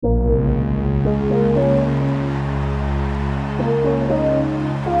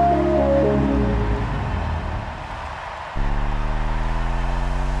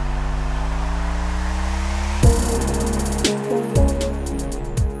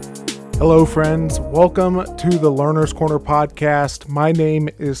Hello, friends. Welcome to the Learner's Corner podcast. My name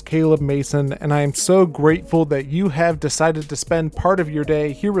is Caleb Mason, and I am so grateful that you have decided to spend part of your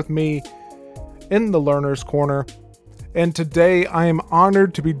day here with me in the Learner's Corner. And today I am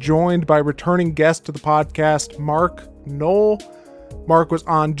honored to be joined by returning guest to the podcast, Mark Noll. Mark was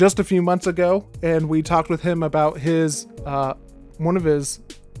on just a few months ago, and we talked with him about his one of his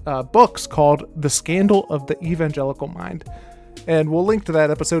books called The Scandal of the Evangelical Mind. And we'll link to that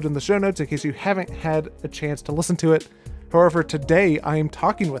episode in the show notes in case you haven't had a chance to listen to it. However, today I am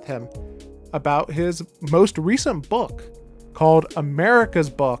talking with him about his most recent book called America's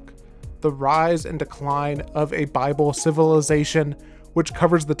Book, The Rise and Decline of a Bible Civilization, which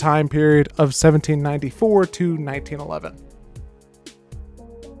covers the time period of 1794 to 1911.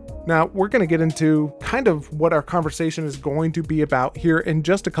 Now, we're going to get into kind of what our conversation is going to be about here in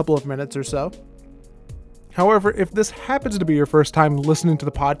just a couple of minutes or so. However, if this happens to be your first time listening to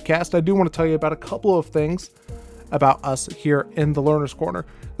the podcast, I do want to tell you about a couple of things about us here in the Learner's Corner.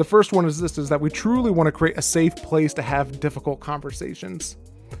 The first one is that we truly want to create a safe place to have difficult conversations.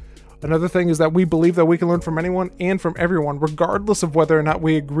 Another thing is that we believe that we can learn from anyone and from everyone, regardless of whether or not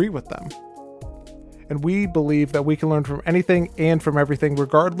we agree with them. And we believe that we can learn from anything and from everything,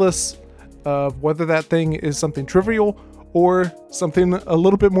 regardless of whether that thing is something trivial or something a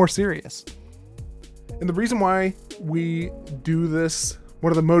little bit more serious. And the reason why we do this,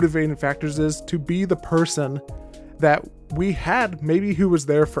 one of the motivating factors is to be the person that we had, maybe who was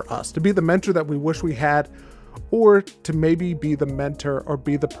there for us, to be the mentor that we wish we had, or to maybe be the mentor or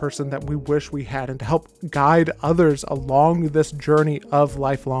be the person that we wish we had, and to help guide others along this journey of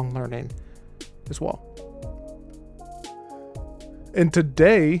lifelong learning as well. And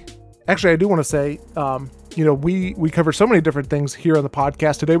today, actually, I do want to say, we cover so many different things here on the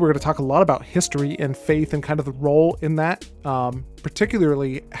podcast. Today, we're going to talk a lot about history and faith and kind of the role in that,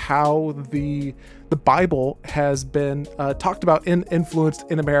 particularly how the Bible has been talked about and influenced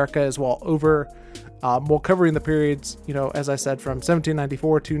in America as well over, while covering the periods, as I said, from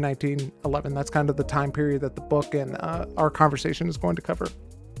 1794 to 1911. That's kind of the time period that the book and our conversation is going to cover.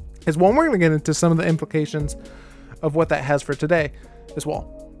 As well, we're going to get into some of the implications of what that has for today as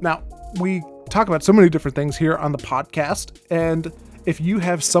well. Now, we talk about so many different things here on the podcast, and if you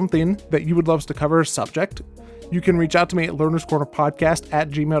have something that you would love us to cover, a subject, you can reach out to me at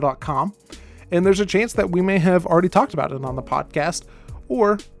learnerscornerpodcast@gmail.com, and there's a chance that we may have already talked about it on the podcast,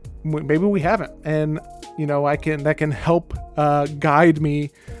 or maybe we haven't, and that can help guide me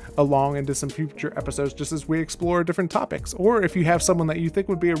along into some future episodes just as we explore different topics. Or if you have someone that you think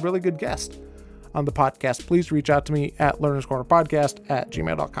would be a really good guest on the podcast, please reach out to me at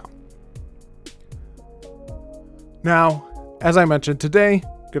learnerscornerpodcast@gmail.com. Now, as I mentioned today,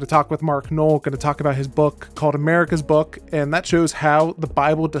 going to talk with Mark Noll, going to talk about his book called America's Book, and that shows how the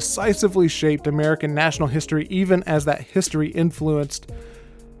Bible decisively shaped American national history, even as that history influenced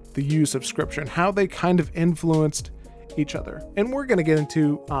the use of Scripture, and how they kind of influenced each other. And we're going to get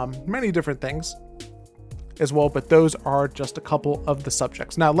into many different things as well, but those are just a couple of the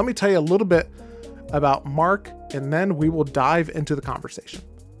subjects. Now, let me tell you a little bit about Mark, and then we will dive into the conversation.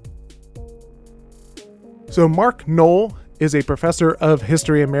 So Mark Noll is a professor of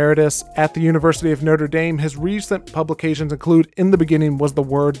history emeritus at the University of Notre Dame. His recent publications include In the Beginning Was the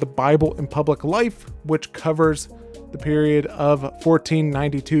Word, The Bible in Public Life, which covers the period of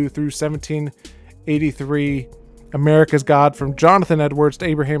 1492 through 1783, America's God from Jonathan Edwards to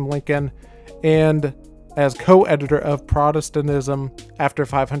Abraham Lincoln, and as co-editor of Protestantism After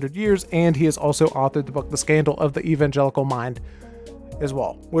 500 Years, and he has also authored the book The Scandal of the Evangelical Mind as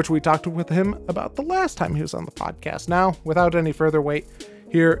well, which we talked with him about the last time he was on the podcast. Now, without any further wait,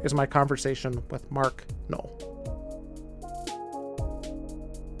 here is my conversation with Mark Noll.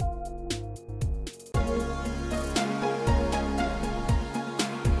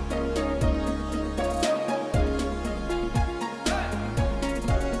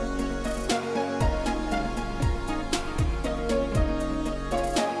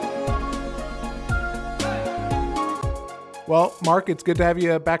 Well, Mark, it's good to have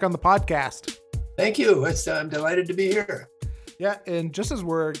you back on the podcast. Thank you. I'm delighted to be here. Yeah, and just as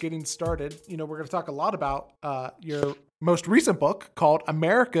we're getting started, we're going to talk a lot about your most recent book called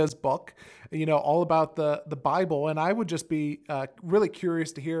America's Book, all about the Bible. And I would just be really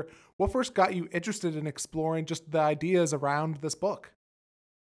curious to hear what first got you interested in exploring just the ideas around this book.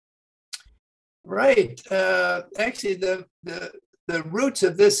 Right. Actually, the roots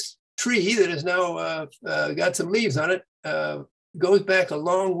of this tree that has now got some leaves on it goes back a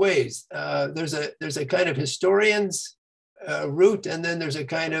long ways. There's a kind of historian's route, and then there's a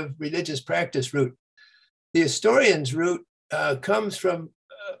kind of religious practice route. The historian's route comes from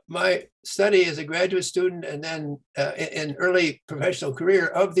my study as a graduate student and then in early professional career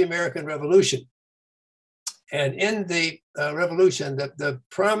of the American Revolution. And in the Revolution, the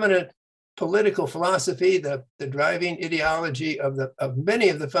prominent political philosophy, the driving ideology of many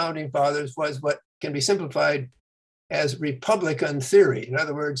of the founding fathers was what can be simplified as Republican theory. In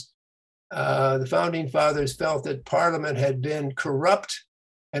other words, the founding fathers felt that Parliament had been corrupt,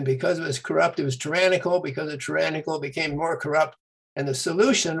 and because it was corrupt, it was tyrannical. Because it's tyrannical, it became more corrupt. And the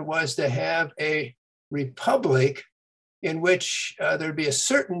solution was to have a republic in which there'd be a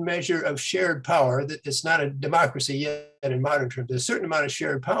certain measure of shared power. That it's not a democracy yet in modern terms. There's a certain amount of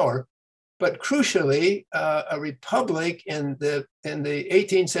shared power, but crucially, a republic in the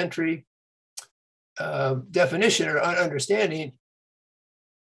 18th century definition or understanding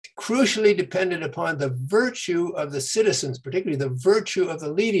crucially depended upon the virtue of the citizens, particularly the virtue of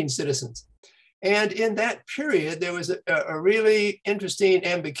the leading citizens. And in that period, there was a really interesting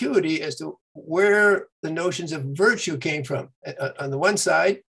ambiguity as to where the notions of virtue came from. On the one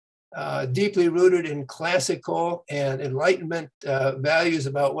side, deeply rooted in classical and Enlightenment values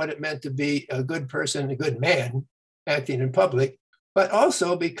about what it meant to be a good person, a good man acting in public, but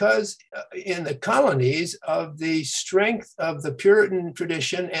also because in the colonies of the strength of the Puritan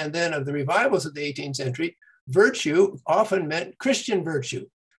tradition and then of the revivals of the 18th century, virtue often meant Christian virtue.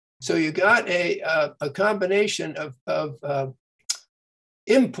 So you got a combination of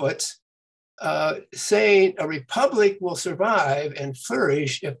inputs saying a republic will survive and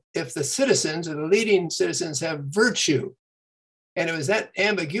flourish if the citizens or the leading citizens have virtue. And it was that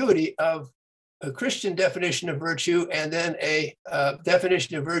ambiguity of a Christian definition of virtue and then a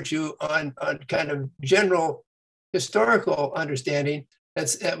definition of virtue on kind of general historical understanding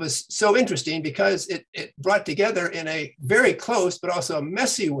that was so interesting, because it brought together in a very close but also a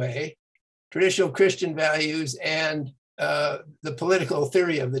messy way traditional Christian values and the political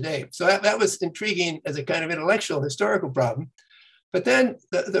theory of the day. So that was intriguing as a kind of intellectual historical problem. But then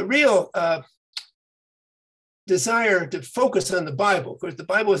the real desire to focus on the Bible. Of course, the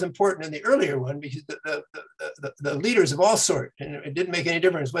Bible was important in the earlier one because the leaders of all sorts, and it didn't make any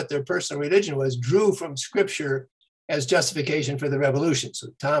difference what their personal religion was, drew from Scripture as justification for the revolution. So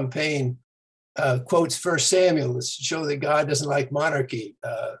Tom Paine quotes 1 Samuel to show that God doesn't like monarchy.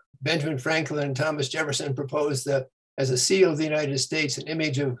 Benjamin Franklin and Thomas Jefferson proposed that as a seal of the United States, an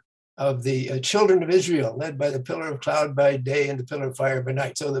image of the children of Israel, led by the pillar of cloud by day and the pillar of fire by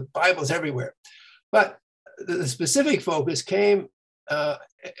night. So the Bible's everywhere. But the specific focus came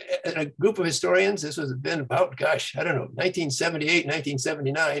in a group of historians. This was been about, 1978,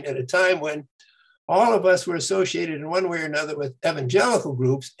 1979, at a time when all of us were associated in one way or another with evangelical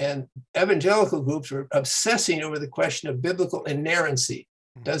groups, and evangelical groups were obsessing over the question of biblical inerrancy.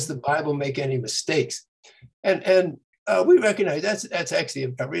 Does the Bible make any mistakes? And we recognize that's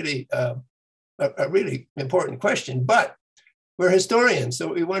actually a really important question, but we're historians,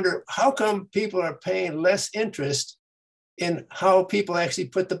 so we wonder, how come people are paying less interest in how people actually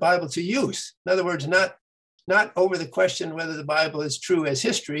put the Bible to use? In other words, not over the question whether the Bible is true as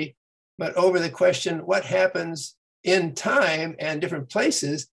history, but over the question what happens in time and different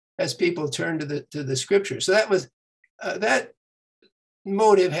places as people turn to the Scripture. So that was that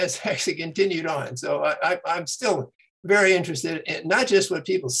motive has actually continued on. So I'm still very interested in not just what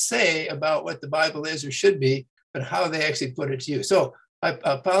people say about what the Bible is or should be, but how they actually put it to use. So I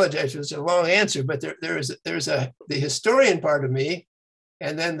apologize for it's a long answer, but there's the historian part of me,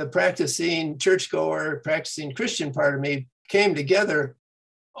 and then the practicing churchgoer, practicing Christian part of me came together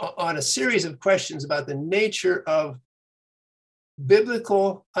on a series of questions about the nature of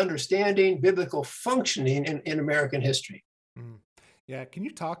biblical understanding, biblical functioning in American history. Yeah, can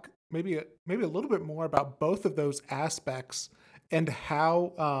you talk maybe a little bit more about both of those aspects and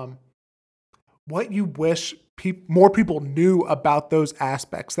how what you wish more people knew about those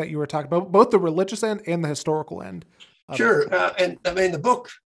aspects that you were talking about, both the religious end and the historical end? Sure, and I mean the book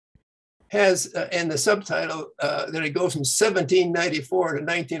has in the subtitle that it goes from 1794 to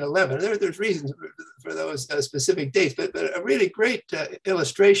 1911. There's reasons for those specific dates, but a really great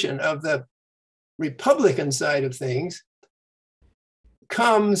illustration of the Republican side of things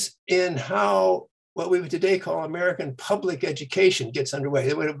comes in how what we would today call American public education gets underway.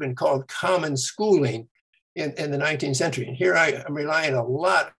 It would have been called common schooling in the 19th century. And here I am relying a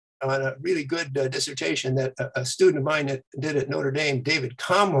lot on a really good dissertation that a student of mine that did at Notre Dame, David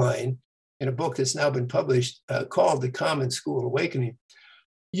Comline, in a book that's now been published called The Common School Awakening.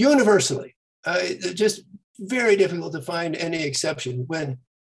 Universally, just very difficult to find any exception when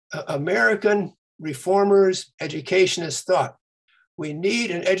American reformers, educationists thought, we need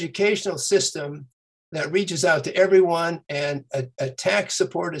an educational system that reaches out to everyone, and a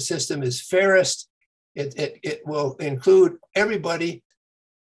tax-supported system is fairest. It will include everybody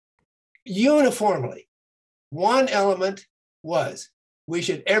uniformly. One element was we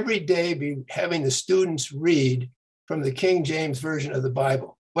should every day be having the students read from the King James Version of the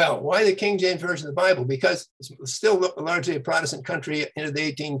Bible. Well, why the King James Version of the Bible? Because it's still largely a Protestant country into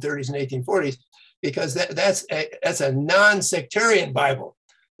the 1830s and 1840s, because that's a non-sectarian Bible.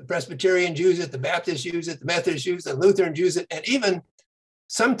 The Presbyterians use it, the Baptists use it, the Methodists use it, the Lutherans use it, and even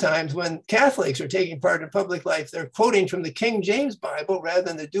sometimes when Catholics are taking part in public life, they're quoting from the King James Bible rather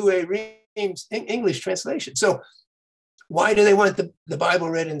than the Douay-Rheims English translation. So why do they want the Bible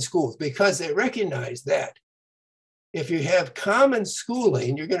read in schools? Because they recognize that if you have common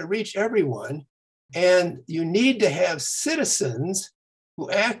schooling, you're going to reach everyone, and you need to have citizens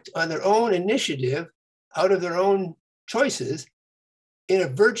who act on their own initiative out of their own choices in a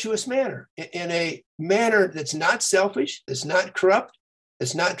virtuous manner, in a manner that's not selfish, that's not corrupt,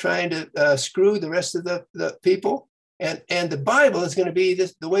 that's not trying to screw the rest of the people. And the Bible is going to be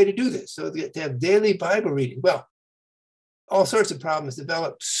the way to do this. So to have daily Bible reading. Well, all sorts of problems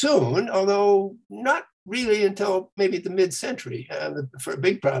developed soon, although not really until maybe the mid-century. For a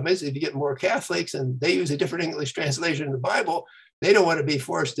big problem is if you get more Catholics and they use a different English translation of the Bible, they don't want to be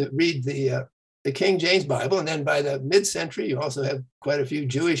forced to read the King James Bible. And then by the mid-century, you also have quite a few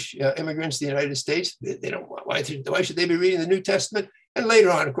Jewish immigrants to the United States. They don't. Why should they be reading the New Testament? And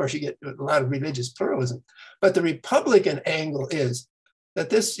later on, of course, you get a lot of religious pluralism. But the Republican angle is that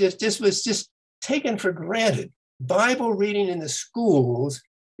this was just taken for granted. Bible reading in the schools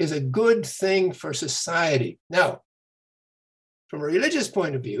is a good thing for society. Now, from a religious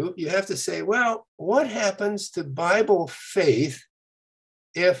point of view, you have to say, well, what happens to Bible faith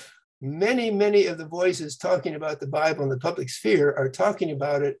if many of the voices talking about the Bible in the public sphere are talking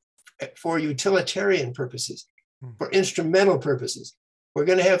about it for utilitarian purposes, for instrumental purposes? We're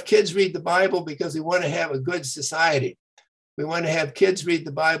going to have kids read the Bible because we want to have a good society. We want to have kids read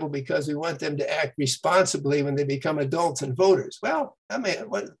the Bible because we want them to act responsibly when they become adults and voters. Well, I mean,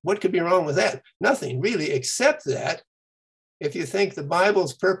 what could be wrong with that? Nothing really, except that if you think the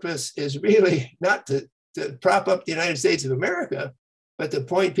Bible's purpose is really not to prop up the United States of America, but to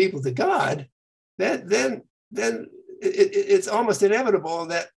point people to God, then it's almost inevitable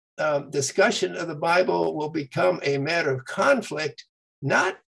that discussion of the Bible will become a matter of conflict,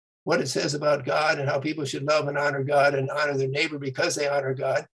 not what it says about God and how people should love and honor God and honor their neighbor because they honor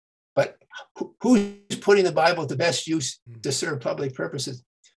God, but who's putting the Bible to best use to serve public purposes.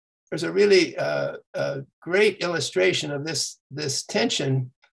 There's a really great illustration of this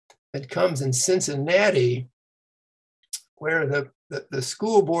tension that comes in Cincinnati, where the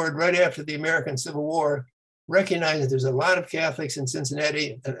school board, right after the American Civil War, recognized that there's a lot of Catholics in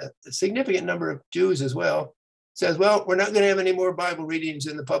Cincinnati, and a significant number of Jews as well, says, well, we're not going to have any more Bible readings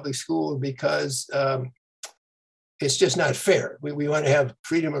in the public school because it's just not fair. We want to have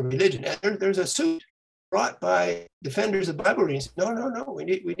freedom of religion. And there's a suit brought by defenders of Bible readings. No, we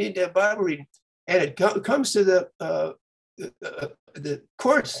need to have Bible reading. And it comes to the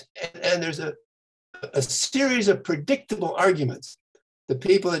courts, and there's a series of predictable arguments. The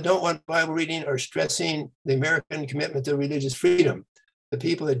people that don't want Bible reading are stressing the American commitment to religious freedom. The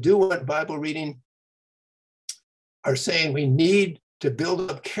people that do want Bible reading are saying we need to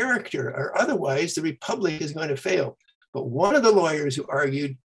build up character, or otherwise the republic is going to fail. But one of the lawyers who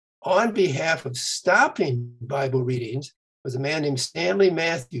argued on behalf of stopping Bible readings was a man named Stanley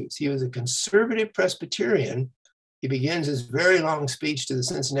Matthews. He was a conservative Presbyterian. He begins his very long speech to the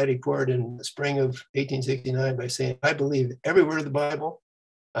Cincinnati court in the spring of 1869 by saying, I believe every word of the Bible.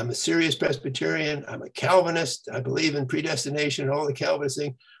 I'm a serious Presbyterian. I'm a Calvinist. I believe in predestination and all the Calvinist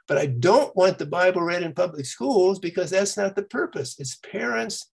things, but I don't want the Bible read in public schools because that's not the purpose. It's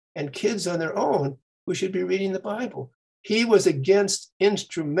parents and kids on their own who should be reading the Bible. He was against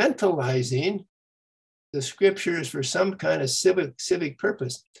instrumentalizing the scriptures for some kind of civic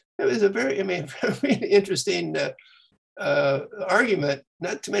purpose. It was a really interesting argument.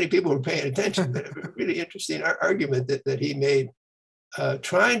 Not too many people were paying attention, but a really interesting argument that he made,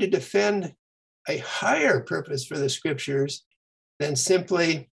 trying to defend a higher purpose for the scriptures than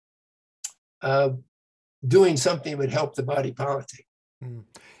simply doing something that would help the body politic.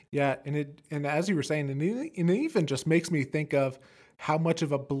 Yeah, and as you were saying, and it even just makes me think of how much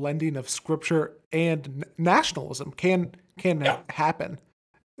of a blending of scripture and nationalism can happen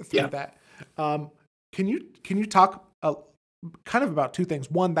through that. Can you talk kind of about two things?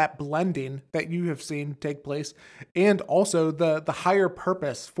 One, that blending that you have seen take place, and also the higher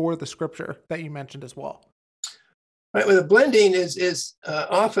purpose for the scripture that you mentioned as well. Right. Well, the blending is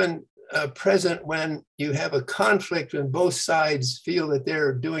often present when you have a conflict and both sides feel that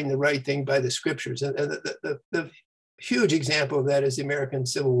they're doing the right thing by the scriptures. And the huge example of that is the American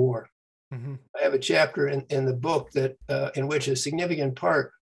Civil War. Mm-hmm. I have a chapter in the book that in which a significant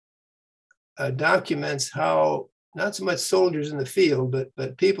part documents how not so much soldiers in the field,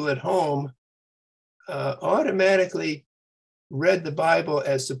 but people at home automatically read the Bible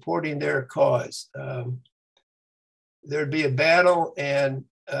as supporting their cause. There'd be a battle, and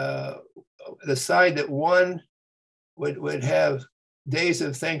the side that won would have days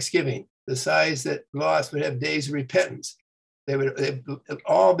of thanksgiving. The sides that lost would have days of repentance. They would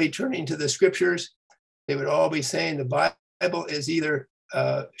all be turning to the scriptures. They would all be saying the Bible is either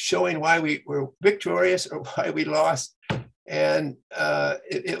showing why we were victorious or why we lost. And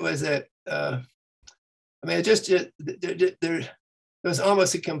it was there was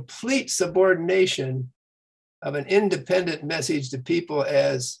almost a complete subordination of an independent message to people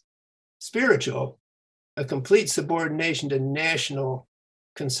as spiritual, a complete subordination to national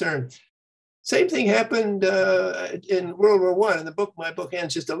concern. Same thing happened in World War I. In the book, my book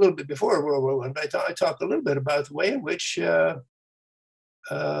ends just a little bit before World War I, but I talk a little bit about the way in which the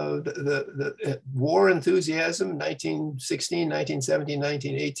war enthusiasm, 1916, 1917,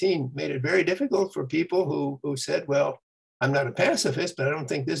 1918, made it very difficult for people who said, well, I'm not a pacifist, but I don't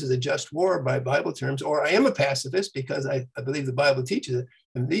think this is a just war by Bible terms, or I am a pacifist because I believe the Bible teaches it.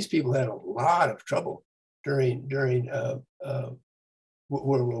 And these people had a lot of trouble during World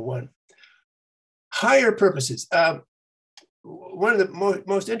War I. Higher purposes. One of the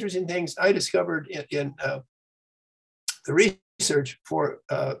most interesting things I discovered in the research for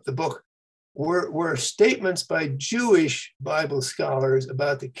the book were statements by Jewish Bible scholars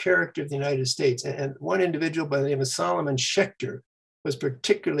about the character of the United States. And one individual by the name of Solomon Schechter was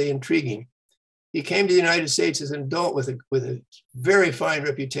particularly intriguing. He came to the United States as an adult with a very fine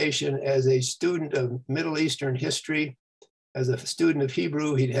reputation as a student of Middle Eastern history. As a student of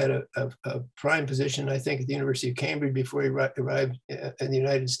Hebrew, he'd had a prime position, I think, at the University of Cambridge before he arrived in the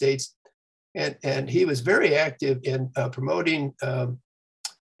United States. And he was very active in promoting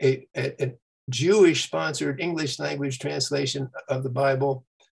a Jewish-sponsored English language translation of the Bible.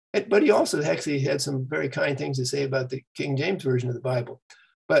 But he also actually had some very kind things to say about the King James Version of the Bible.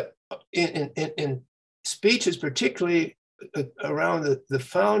 But in speeches, particularly around the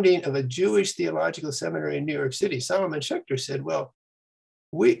founding of a Jewish theological seminary in New York City, Solomon Schechter said, well,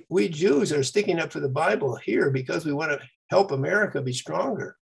 we Jews are sticking up for the Bible here because we want to help America be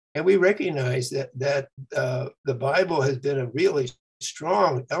stronger. And we recognize that the Bible has been a really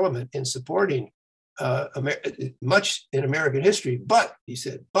strong element in supporting much in American history. But, he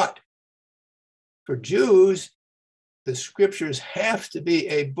said, but for Jews, the scriptures have to be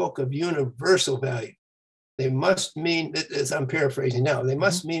a book of universal value. They must mean, as I'm paraphrasing now, they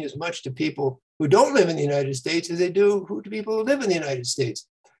must mean as much to people who don't live in the United States as they do to people who live in the United States.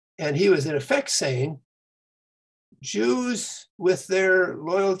 And he was in effect saying, Jews with their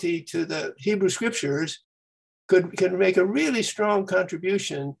loyalty to the Hebrew scriptures can make a really strong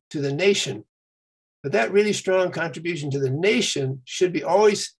contribution to the nation. But that really strong contribution to the nation should be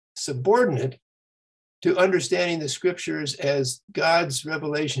always subordinate to understanding the scriptures as God's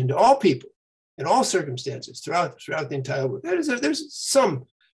revelation to all people in all circumstances throughout the entire world. There's some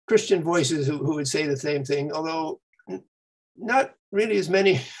Christian voices who would say the same thing, although not really as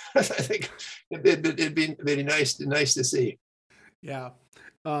many. I think it'd be nice to see. Yeah.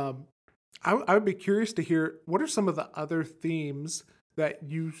 I would be curious to hear, what are some of the other themes that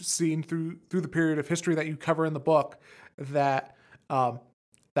you've seen through the period of history that you cover in the book that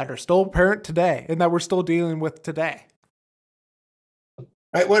are still apparent today and that we're still dealing with today?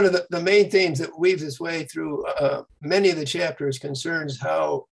 Right. One of the main themes that weaves its way through many of the chapters concerns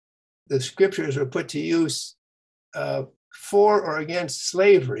how the scriptures were put to use for or against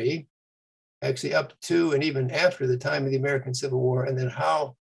slavery, actually up to and even after the time of the American Civil War, and then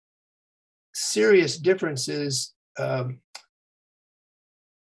how serious differences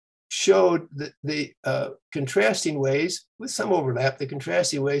showed the contrasting ways, with some overlap, the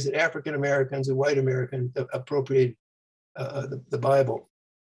contrasting ways that African Americans and white Americans appropriated the Bible.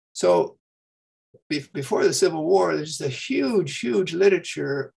 So before the Civil War, there's just a huge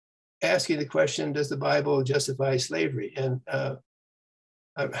literature asking the question, does the Bible justify slavery? And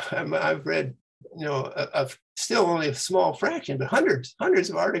I've read, still only a small fraction, but hundreds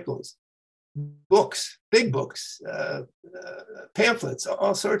of articles, books, big books, pamphlets,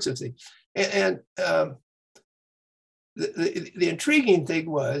 all sorts of things. And the intriguing thing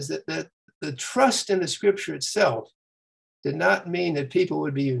was that the trust in the scripture itself did not mean that people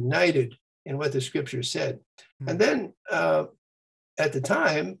would be united in what the scripture said. Mm-hmm. And then at the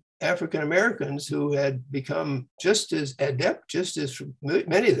time, African Americans who had become just as adept, just as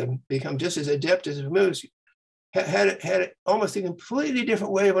many of them become just as adept as familiars, had almost a completely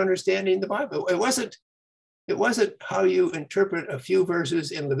different way of understanding the Bible. It wasn't how you interpret a few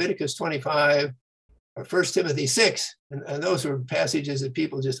verses in Leviticus 25 or 1 Timothy 6, and those were passages that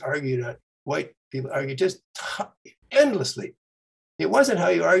people just argued on. White people argued just endlessly. It wasn't how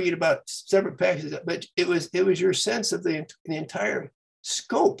you argued about separate passages, but it was your sense of the entire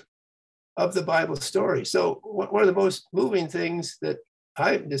scope of the Bible story. So one of the most moving things that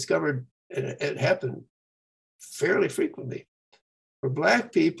I discovered, and it happened fairly frequently, were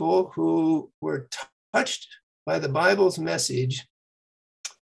Black people who were touched by the Bible's message,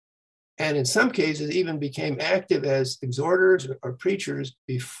 and in some cases even became active as exhorters or preachers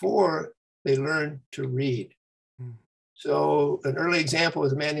before they learned to read. So an early example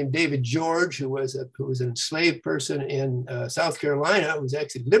was a man named David George, who was an enslaved person in South Carolina, who was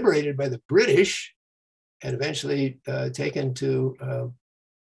actually liberated by the British and eventually taken to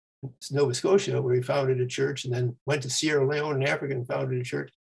Nova Scotia, where he founded a church, and then went to Sierra Leone in Africa and founded a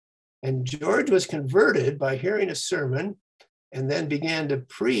church. And George was converted by hearing a sermon and then began to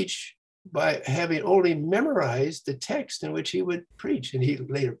preach by having only memorized the text in which he would preach. And he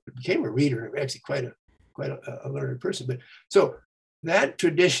later became a reader, actually quite a learned person. But so that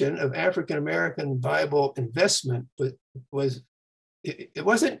tradition of African-American Bible investment was it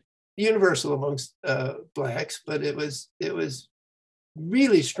wasn't universal amongst Blacks, but it was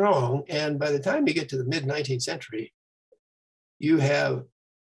really strong. And by the time you get to the mid-19th century, you have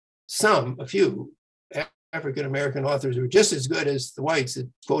a few African-American authors who are just as good as the whites at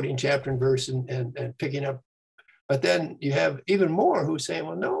quoting chapter and verse and picking up. But then you have even more who say,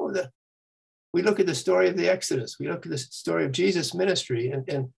 well, no, we look at the story of the Exodus, we look at the story of Jesus' ministry,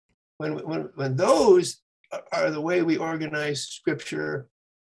 and when those are the way we organize scripture,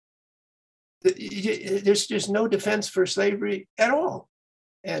 there's just no defense for slavery at all.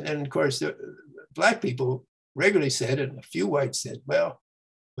 And of course, the Black people regularly said, and a few whites said, well,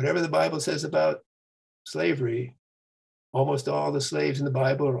 whatever the Bible says about slavery, almost all the slaves in the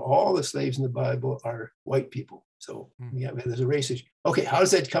Bible, or all the slaves in the Bible, are white people. So yeah, there's a race issue. Okay, how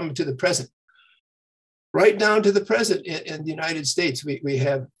does that come to the present? Right down to the present in the United States, we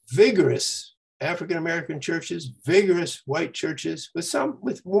have vigorous African-American churches, vigorous white churches,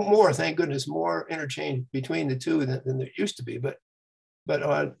 with more, thank goodness, more interchange between the two than there used to be. But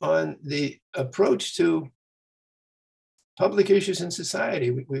on the approach to public issues in society,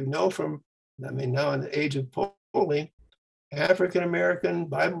 we know from, now in the age of polling, African-American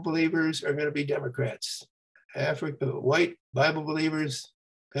Bible believers are going to be Democrats. White Bible believers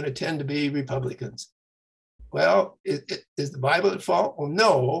going to tend to be Republicans. Well, is the Bible at fault? Well,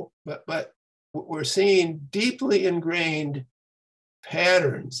 no, but we're seeing deeply ingrained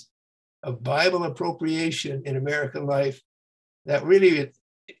patterns of Bible appropriation in American life that really,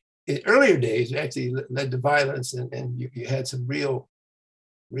 in earlier days, actually led to violence, and you had some real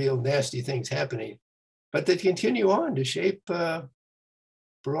nasty things happening. But they continue on to shape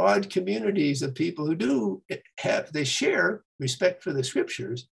broad communities of people who they share respect for the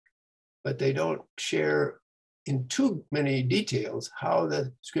scriptures, but they don't share in too many details how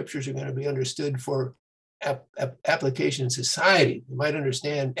the scriptures are going to be understood for application in society. You might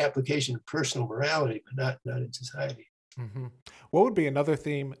understand application of personal morality, but not in society. Mm-hmm. What would be another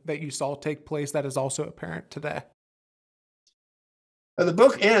theme that you saw take place that is also apparent today? The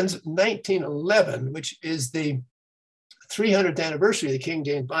book ends 1911, which is the 300th anniversary of the King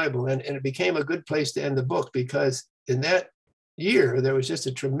James Bible, and it became a good place to end the book, because in that year there was just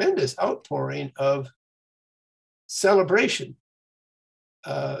a tremendous outpouring of celebration.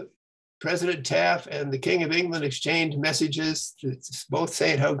 President Taft and the King of England exchanged messages, both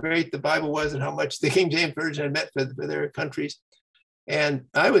saying how great the Bible was and how much the King James Version had meant for their countries. And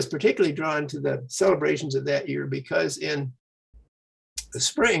I was particularly drawn to the celebrations of that year because in the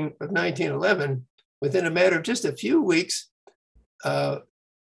spring of 1911, within a matter of just a few weeks, the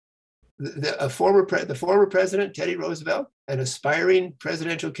former president, Teddy Roosevelt, an aspiring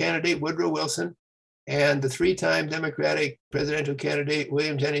presidential candidate, Woodrow Wilson, and the three-time Democratic presidential candidate,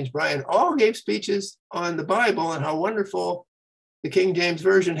 William Jennings Bryan, all gave speeches on the Bible and how wonderful the King James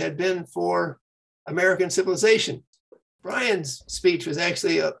Version had been for American civilization. Bryan's speech was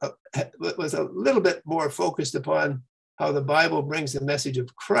actually was a little bit more focused upon how the Bible brings the message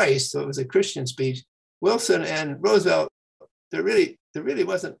of Christ, so it was a Christian speech. Wilson and Roosevelt, there really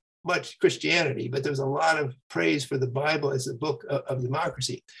wasn't much Christianity, but there was a lot of praise for the Bible as a book of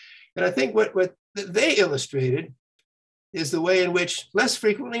democracy. And I think what they illustrated is the way in which, less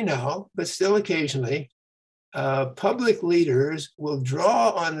frequently now, but still occasionally, public leaders will draw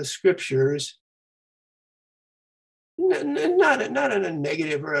on the scriptures, not in a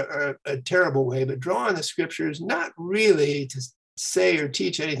negative or a terrible way, but draw on the scriptures, not really to say or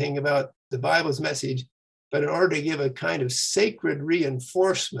teach anything about the Bible's message, but in order to give a kind of sacred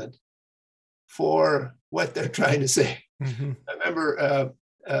reinforcement for what they're trying to say. Mm-hmm. I remember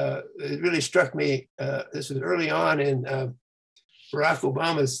it really struck me, this was early on in Barack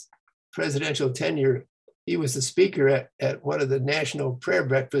Obama's presidential tenure. He was the speaker at one of the national prayer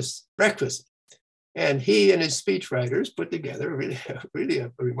breakfasts. And he and his speechwriters put together really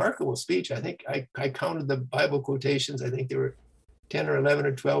a remarkable speech. I think I counted the Bible quotations. I think there were 10 or 11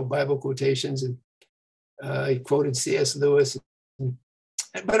 or 12 Bible quotations. And he quoted C.S. Lewis.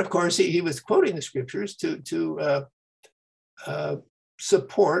 But of course, he was quoting the scriptures to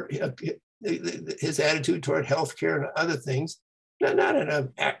support his attitude toward healthcare and other things, not in a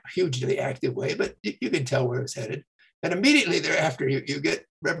hugely active way, but you can tell where it's headed. And immediately thereafter, you get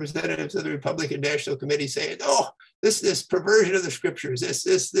representatives of the Republican National Committee saying, "Oh, this perversion of the scriptures,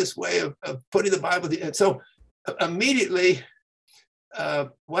 this way of putting the Bible." And so immediately,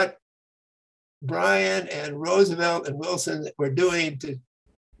 what Bryan and Roosevelt and Wilson were doing to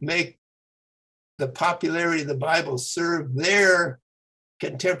make the popularity of the Bible serve their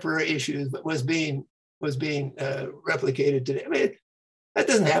contemporary issues, but was being replicated today. I mean, that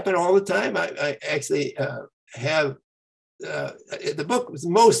doesn't happen all the time. I actually have the book was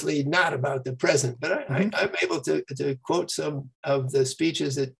mostly not about the present, but I'm able to quote some of the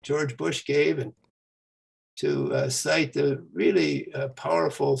speeches that George Bush gave and to cite the really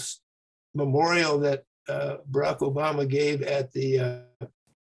powerful memorial that Barack Obama gave at the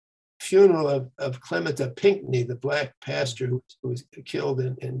funeral of Clementa Pinckney, the black pastor who was killed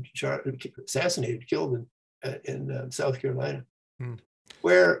assassinated, killed in South Carolina,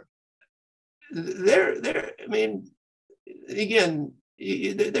 where they're I mean, again,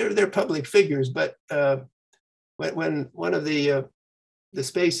 they're public figures, but when one of the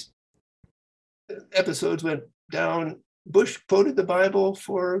space episodes went down, Bush quoted the Bible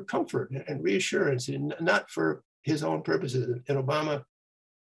for comfort and reassurance, and not for his own purposes. And Obama,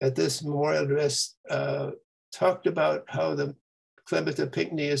 at this memorial address, talked about how the Clementa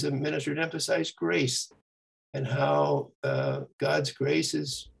Pinckney as a minister emphasized grace, and how God's grace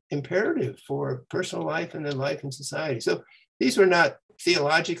is imperative for personal life and then life in society. So these were not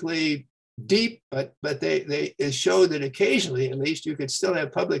theologically deep, but they showed that occasionally, at least, you could still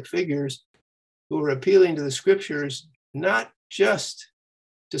have public figures who were appealing to the scriptures, not just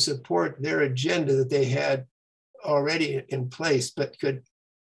to support their agenda that they had already in place, but could,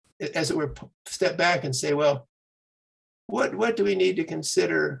 as it were, step back and say, well, what do we need to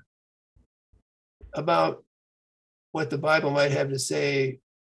consider about what the Bible might have to say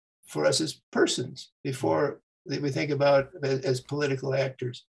for us as persons before we think about as political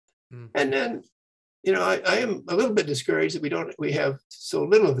actors? And then, I am a little bit discouraged that we have so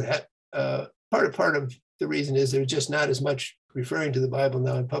little of that. Part of the reason is there's just not as much referring to the Bible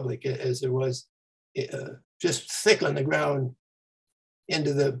now in public as there was just thick on the ground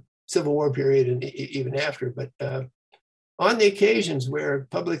into the Civil War period and even after. But on the occasions where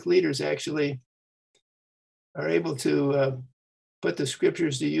public leaders actually are able to put the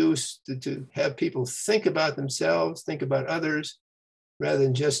scriptures to use to have people think about themselves, think about others, rather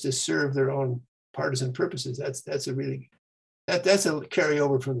than just to serve their own partisan purposes, that's a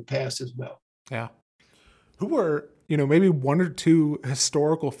carryover from the past as well. Yeah. Who were, maybe one or two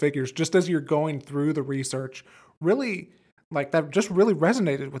historical figures, just as you're going through the research, really that just really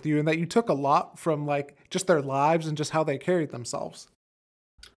resonated with you, and that you took a lot from just their lives and just how they carried themselves?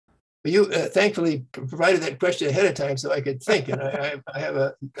 You thankfully provided that question ahead of time so I could think, and I have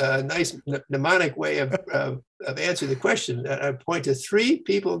a nice mnemonic way of answering the question. I point to three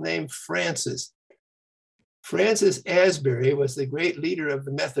people named Francis. Francis Asbury was the great leader of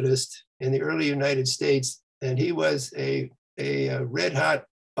the Methodists in the early United States, and he was a red-hot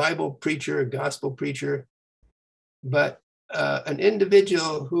Bible preacher, a gospel preacher, but an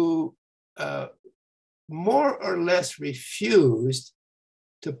individual who more or less refused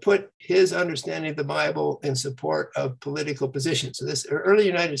to put his understanding of the Bible in support of political positions. So this early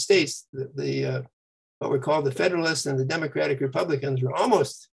United States, the what we call the Federalists and the Democratic Republicans were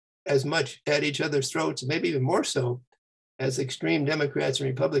almost as much at each other's throats, maybe even more so, as extreme Democrats and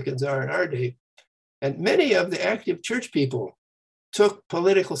Republicans are in our day. And many of the active church people took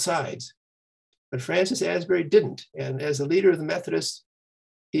political sides, but Francis Asbury didn't. And as a leader of the Methodists,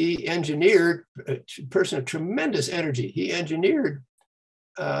 he engineered, a person of tremendous energy, he engineered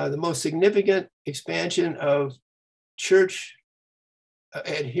the most significant expansion of church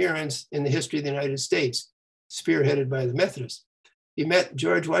adherence in the history of the United States. spearheaded by the Methodists. He met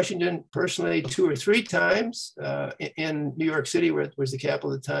George Washington personally 2 or 3 times in New York City, where it was the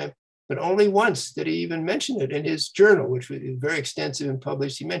capital at the time, but only once did he even mention it in his journal, which was very extensive and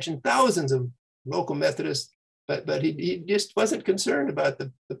published. He mentioned thousands of local Methodists, but he just wasn't concerned about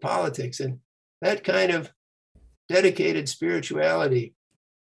the politics. And that kind of dedicated spirituality,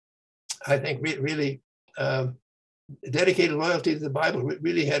 I think, really dedicated loyalty to the Bible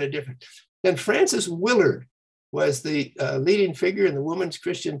really had a difference. Then Frances Willard was the leading figure in the Women's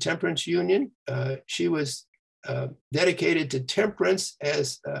Christian Temperance Union. She was dedicated to temperance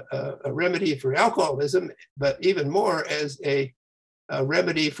as a remedy for alcoholism, but even more as a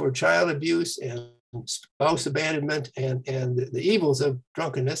remedy for child abuse and spouse abandonment and the evils of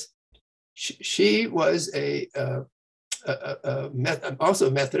drunkenness. She was also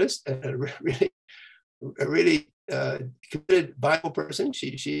a Methodist, and a really committed Bible person.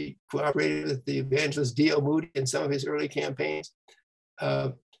 She cooperated with the evangelist D.L. Moody in some of his early campaigns.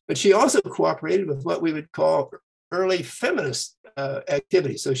 But she also cooperated with what we would call early feminist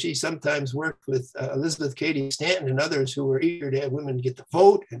activities. So she sometimes worked with Elizabeth Cady Stanton and others who were eager to have women get the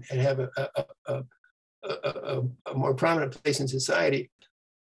vote and have a more prominent place in society.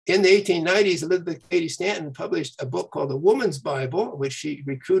 In the 1890s, Elizabeth Cady Stanton published a book called The Woman's Bible, in which she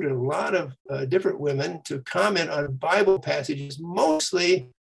recruited a lot of different women to comment on Bible passages, mostly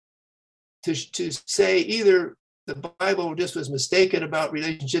to say either the Bible just was mistaken about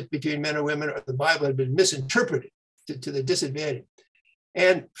relationships between men and women, or the Bible had been misinterpreted to the disadvantage.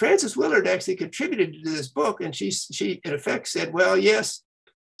 And Frances Willard actually contributed to this book, and she in effect said, well, yes,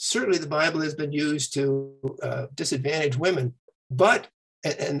 certainly the Bible has been used to disadvantage women, but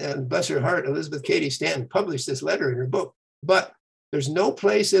and bless her heart, Elizabeth Cady Stanton published this letter in her book, but there's no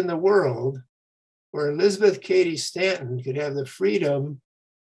place in the world where Elizabeth Cady Stanton could have the freedom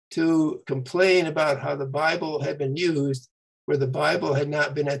to complain about how the Bible had been used where the Bible had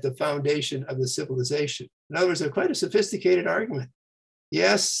not been at the foundation of the civilization. In other words, they're quite a sophisticated argument.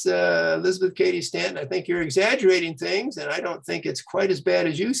 Yes, Elizabeth Cady Stanton, I think you're exaggerating things, and I don't think it's quite as bad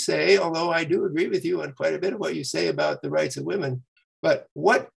as you say, although I do agree with you on quite a bit of what you say about the rights of women. But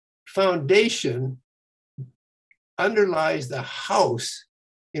what foundation underlies the house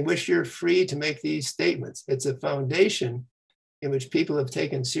in which you're free to make these statements? It's a foundation in which people have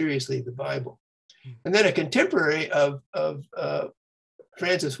taken seriously the Bible. And then a contemporary of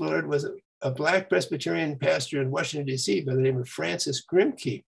Frances Willard was a Black Presbyterian pastor in Washington, D.C. by the name of Francis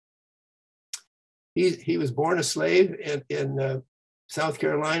Grimke. He was born a slave in South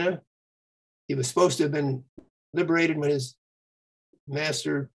Carolina. He was supposed to have been liberated when his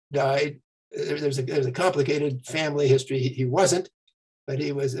master died. There's a complicated family history. He wasn't, but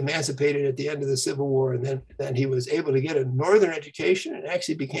he was emancipated at the end of the Civil War, and then he was able to get a Northern education and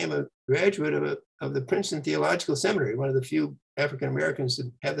actually became a graduate of the Princeton Theological Seminary, one of the few African Americans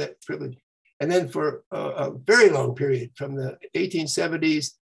to have that privilege. And then for a very long period, from the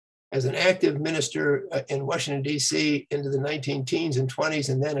 1870s, as an active minister in Washington, D.C. into the 19-teens and 20s,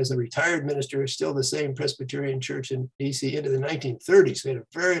 and then as a retired minister, still the same Presbyterian church in D.C. into the 1930s. So he had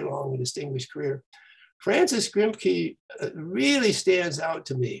a very long and distinguished career. Francis Grimke really stands out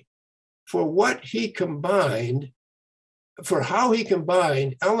to me for what he combined, for how he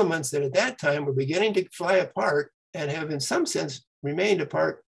combined elements that at that time were beginning to fly apart and have in some sense remained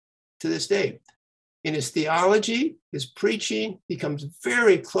apart to this day. In his theology, his preaching becomes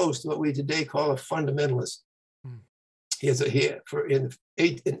very close to what we today call a fundamentalist. In the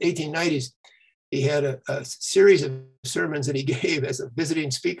 1890s, he had a series of sermons that he gave as a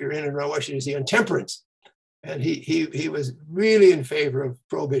visiting speaker in and around Washington, D.C. on temperance. And he was really in favor of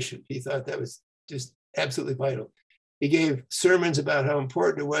prohibition. He thought that was just absolutely vital. He gave sermons about how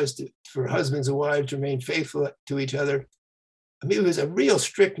important it was for husbands and wives to remain faithful to each other. I mean, he was a real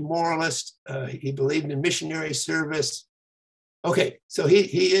strict moralist. He believed in missionary service. Okay, so he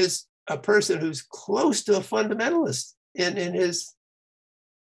is a person who's close to a fundamentalist in his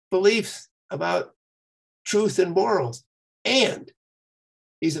beliefs about truth and morals. And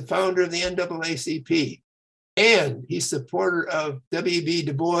he's a founder of the NAACP. And he's supporter of W.B.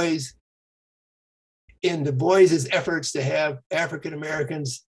 Du Bois in Du Bois's efforts to have African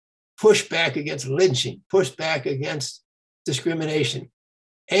Americans push back against lynching, push back against discrimination.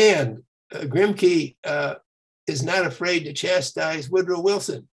 And Grimke is not afraid to chastise Woodrow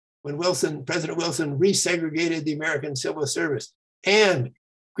Wilson when President Wilson resegregated the American civil service. And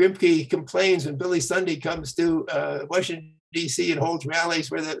Grimke complains when Billy Sunday comes to Washington, D.C. and holds rallies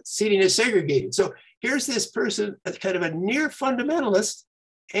where the seating is segregated. So here's this person, kind of a near fundamentalist,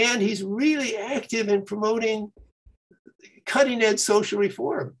 and he's really active in promoting cutting edge social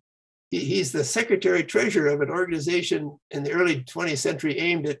reform. he's the secretary treasurer of an organization in the early 20th century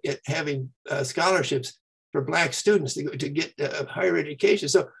aimed at having scholarships for Black students to get higher education.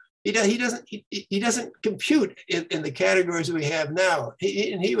 So he doesn't compute in the categories we have now.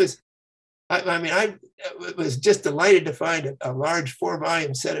 He was, I was just delighted to find a large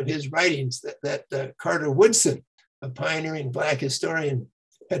 4-volume set of his writings that Carter Woodson, a pioneering Black historian,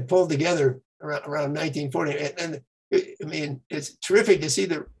 had pulled together around 1940. And I mean, it's terrific to see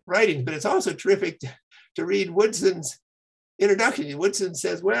the writings, but it's also terrific to read Woodson's introduction. Woodson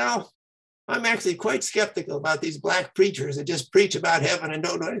says, well, I'm actually quite skeptical about these Black preachers that just preach about heaven and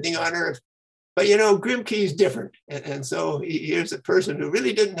don't know anything on earth. But, Grimke's different. And so here's a person who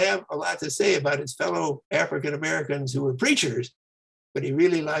really didn't have a lot to say about his fellow African-Americans who were preachers, but he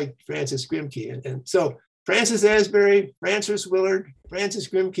really liked Francis Grimke. And so Francis Asbury, Francis Willard, Francis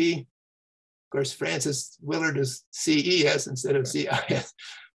Grimke. Of course, Francis Willard is CES instead of CIS.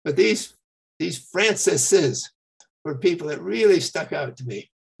 But these Francises were people that really stuck out to me.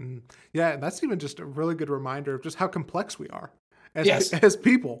 Yeah, that's even just a really good reminder of just how complex we are as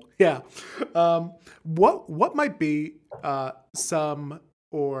people. Yeah. What might be some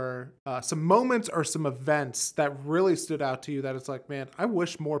moments or some events that really stood out to you that it's like, man, I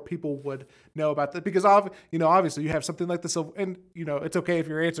wish more people would know about that? Because obviously you have something like the Civil, and it's okay if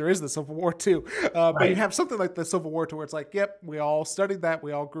your answer is the Civil War too, but you have something like the Civil War to where it's like, yep, we all studied that,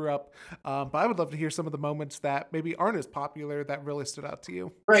 we all grew up. But I would love to hear some of the moments that maybe aren't as popular that really stood out to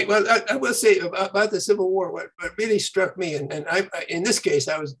you. Right. Well, I will say about the Civil War, what really struck me, and I in this case,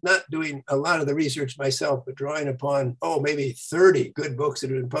 I was not doing a lot of the research myself, but drawing upon, maybe 30 good books that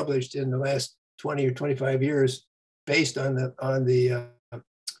have been published in the last 20 or 25 years based on the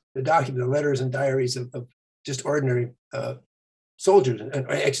document, the letters and diaries of just ordinary soldiers and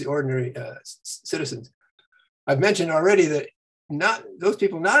actually ordinary citizens. I've mentioned already that those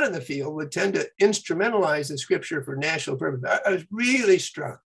people not in the field would tend to instrumentalize the scripture for national purpose. I was really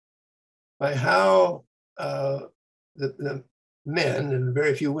struck by how the men and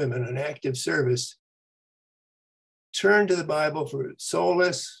very few women in active service turned to the Bible for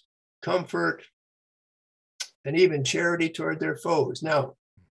solace, comfort, and even charity toward their foes. Now,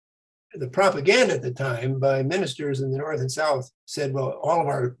 the propaganda at the time by ministers in the North and South said, well, all of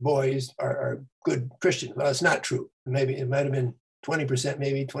our boys are good Christians. Well, it's not true. Maybe it might have been 20%,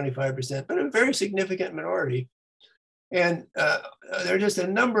 maybe 25%, but a very significant minority. And there are just a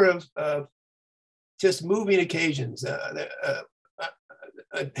number of just moving occasions. I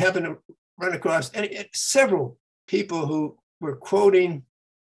happened to run across several people who were quoting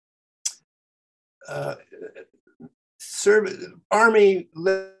Army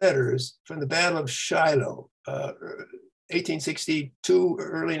letters from the Battle of Shiloh, 1862,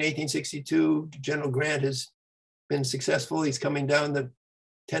 early in 1862. General Grant has been successful. He's coming down the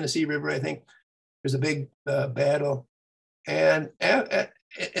Tennessee River, I think. There's a big battle. And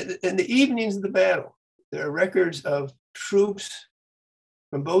in the evenings of the battle, there are records of troops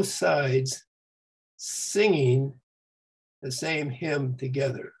from both sides singing the same hymn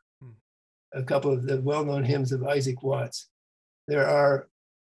together. A couple of the well-known hymns of Isaac Watts. There are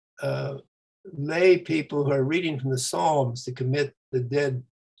lay people who are reading from the Psalms to commit the dead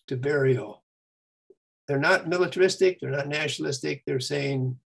to burial. They're not militaristic, they're not nationalistic, they're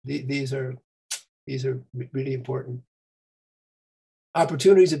saying these are really important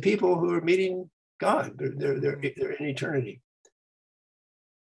opportunities of people who are meeting God. They're in eternity.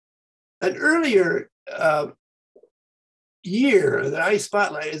 An earlier year that I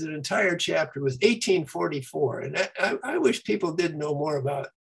spotlight as an entire chapter was 1844. And I wish people did know more about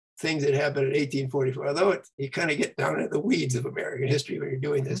things that happened in 1844, although you kind of get down into the weeds of American history when you're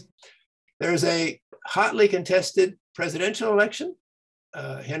doing this. There's a hotly contested presidential election.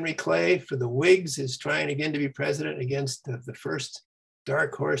 Henry Clay for the Whigs is trying again to be president against the first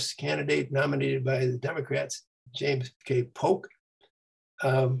dark horse candidate nominated by the Democrats, James K. Polk.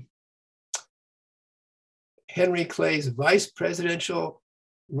 Henry Clay's vice presidential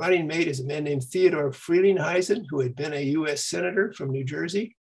running mate is a man named Theodore Frelinghuysen, who had been a U.S. senator from New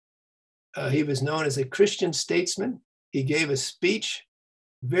Jersey. He was known as a Christian statesman. He gave a speech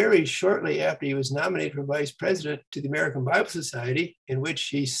very shortly after he was nominated for vice president to the American Bible Society, in which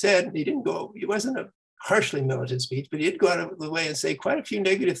he said, he wasn't a harshly militant speech, but he did go out of the way and say quite a few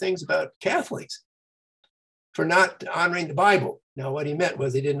negative things about Catholics for not honoring the Bible. Now, what he meant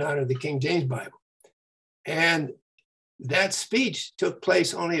was they didn't honor the King James Bible. And that speech took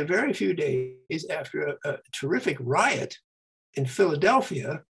place only a very few days after a terrific riot in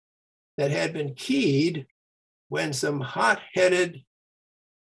Philadelphia that had been keyed when some hot-headed,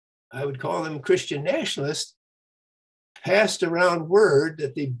 I would call them Christian nationalists, passed around word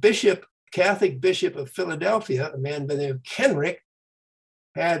that the Catholic bishop of Philadelphia, a man by the name of Kenrick,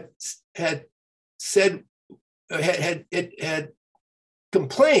 had said had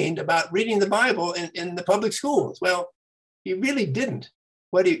complained about reading the Bible in the public schools. Well, he really didn't.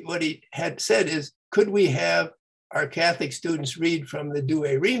 What he had said is, could we have our Catholic students read from the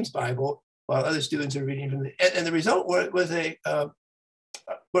Douay-Rheims Bible while other students are reading from and the result was a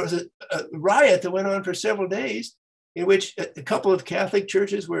riot that went on for several days, in which a couple of Catholic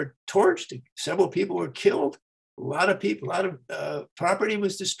churches were torched, several people were killed, a lot of property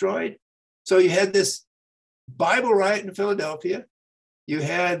was destroyed. So you had this Bible riot in Philadelphia. You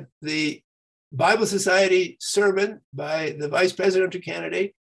had the Bible Society sermon by the vice presidential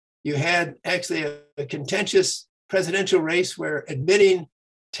candidate. You had actually a contentious presidential race where admitting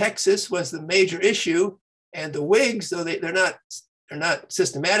Texas was the major issue, and the Whigs, though they're not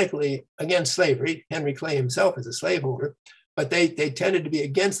systematically against slavery. Henry Clay himself is a slaveholder, but they tended to be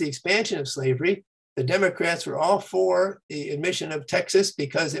against the expansion of slavery. The Democrats were all for the admission of Texas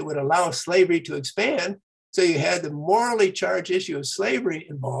because it would allow slavery to expand. So you had the morally charged issue of slavery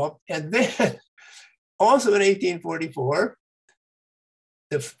involved. And then also in 1844,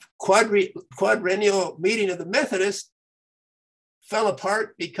 the quadrennial meeting of the Methodists fell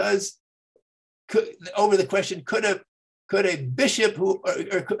apart because over the question, could a bishop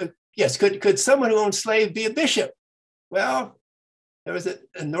could someone who owned slaves be a bishop? Well, there was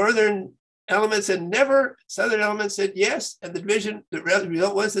a northern element said never, southern element said yes, and the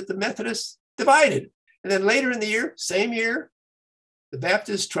result was that the Methodists divided. And then later in the year, same year, the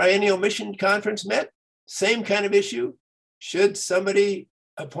Baptist Triennial Mission Conference met, same kind of issue. Should somebody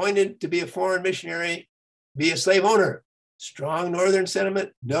appointed to be a foreign missionary be a slave owner? Strong northern sentiment,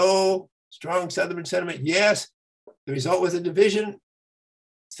 no. Strong southern sentiment, yes. The result was a division,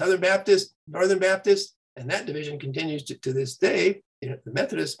 Southern Baptist, Northern Baptist, and that division continues to this day. The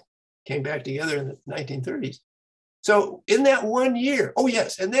Methodists came back together in the 1930s. So in that 1 year, oh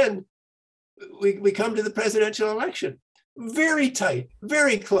yes, and then we come to the presidential election. Very tight,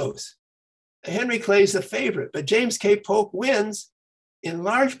 very close. Henry Clay's the favorite, but James K. Polk wins in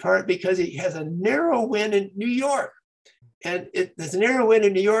large part because he has a narrow win in New York. And there's a narrow win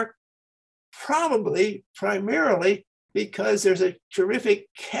in New York, probably primarily because there's a terrific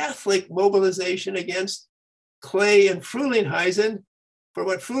Catholic mobilization against Clay and Frelinghuysen for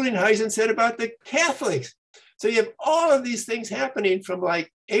what Frelinghuysen said about the Catholics. So you have all of these things happening from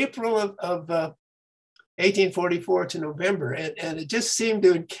like April of 1844 to November. And it just seemed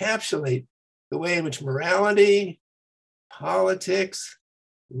to encapsulate the way in which morality, politics,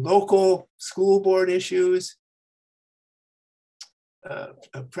 local school board issues,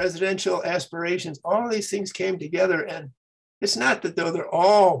 presidential aspirations, all of these things came together. And it's not that though they're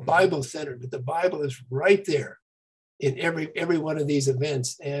all Bible centered, but the Bible is right there in every one of these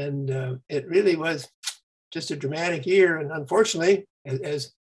events. And it really was just a dramatic year. And unfortunately,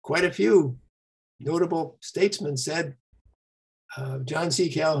 as quite a few notable statesmen said, John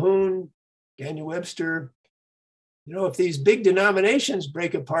C. Calhoun, Daniel Webster, if these big denominations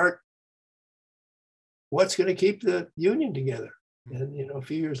break apart, what's going to keep the Union together? And a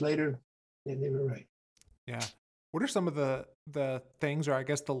few years later, they were right. Yeah. What are some of the things, or I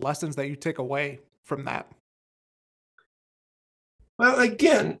guess the lessons that you take away from that? Well,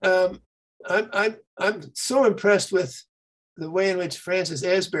 again, I'm so impressed with the way in which Francis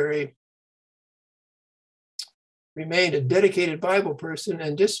Asbury remained a dedicated Bible person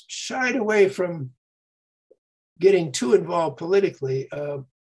and just shied away from getting too involved politically.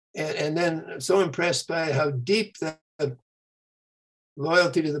 And then so impressed by how deep the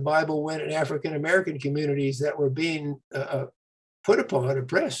loyalty to the Bible went in African American communities that were being put upon,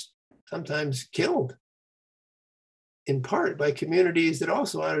 oppressed, sometimes killed, in part by communities that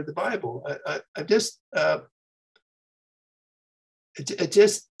also honored the Bible. It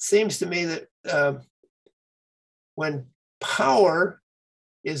just seems to me that when power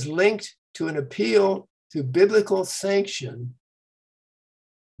is linked to an appeal to biblical sanction,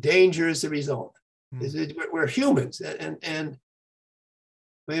 danger is the result. We're humans, and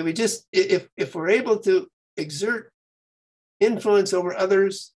we just, if we're able to exert influence over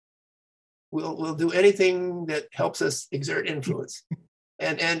others, we'll do anything that helps us exert influence.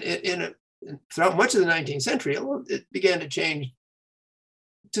 And throughout much of the 19th century, it began to change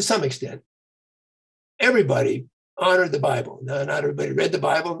to some extent. Everybody honored the Bible. Not everybody read the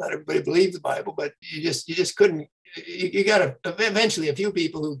Bible, not everybody believed the Bible, but you just couldn't. You got eventually a few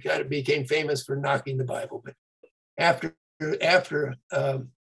people who kind of became famous for knocking the Bible. But after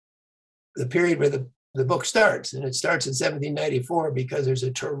the period where the book starts, and it starts in 1794 because there's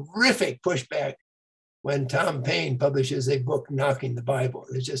a terrific pushback when Tom Paine publishes a book knocking the Bible.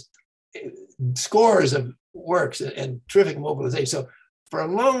 There's just scores of works and terrific mobilization. So for a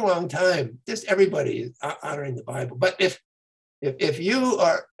long, long time, just everybody is honoring the Bible. But if you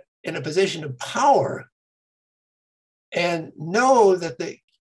are in a position of power and know that the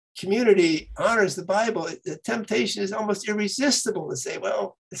community honors the Bible, the temptation is almost irresistible to say,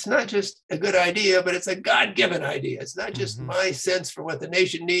 well, it's not just a good idea, but it's a God-given idea. It's not just my sense for what the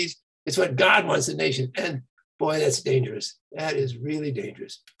nation needs. It's what God wants the nation. And boy, that's dangerous. That is really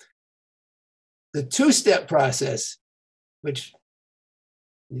dangerous. The two-step process, which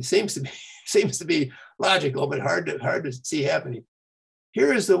seems to be logical, but hard to see happening.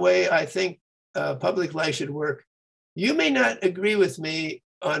 Here is the way I think public life should work. You may not agree with me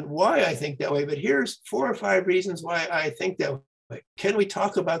on why I think that way, but here's 4 or 5 reasons why I think that way. Can we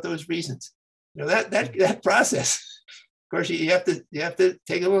talk about those reasons? You know, that process. Of course, you have to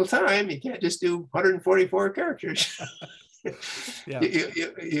take a little time. You can't just do 144 characters. Yeah.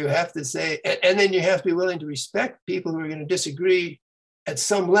 You have to say, and then you have to be willing to respect people who are going to disagree at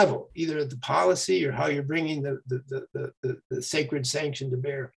some level, either at the policy or how you're bringing the sacred sanction to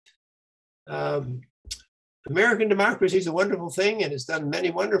bear. American democracy is a wonderful thing and it's done many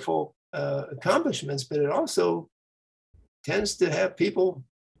wonderful accomplishments, but it also tends to have people,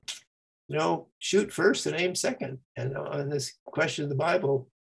 shoot first and aim second, and on this question of the Bible,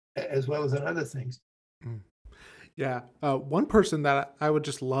 as well as on other things. Yeah. One person that I would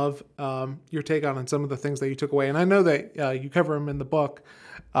just love your take on some of the things that you took away, and I know that you cover him in the book,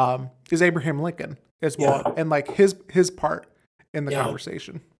 is Abraham Lincoln as well, and like his part in the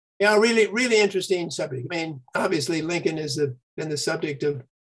conversation. Yeah, really, really interesting subject. I mean, obviously, Lincoln has been the subject of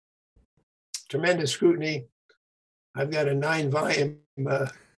tremendous scrutiny. I've got a 9-volume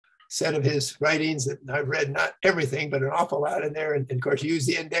set of his writings that I've read, not everything, but an awful lot in there. And of course, use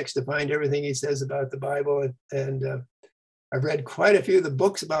the index to find everything he says about the Bible. And I've read quite a few of the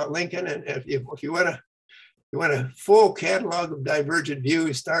books about Lincoln. And if you want a full catalog of divergent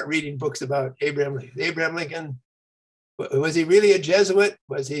views, start reading books about Abraham Lincoln. Abraham Lincoln, was he really a Jesuit?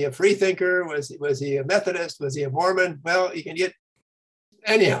 Was he a free thinker? Was he a Methodist? Was he a Mormon? Well, you can get,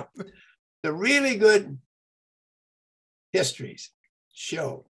 anyhow, the really good histories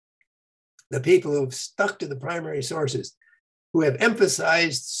show the people who've stuck to the primary sources, who have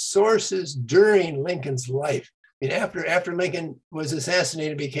emphasized sources during Lincoln's life. I mean, after Lincoln was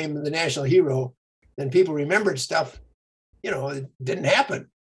assassinated, became the national hero, then people remembered stuff, it didn't happen.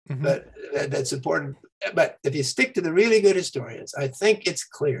 Mm-hmm. But that's important. But if you stick to the really good historians, I think it's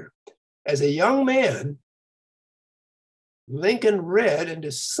clear. As a young man, Lincoln read and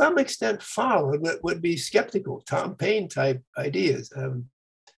to some extent followed what would be skeptical, Tom Paine type ideas.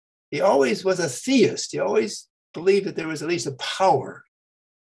 He always was a theist. He always believed that there was at least a power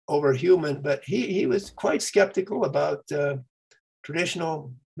over human, but he was quite skeptical about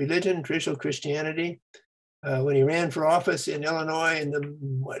traditional religion, traditional Christianity. When he ran for office in Illinois in the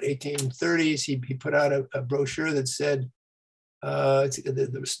 1830s, he put out a brochure that said, the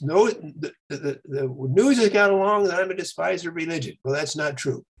news has got along that I'm a despiser of religion. Well, that's not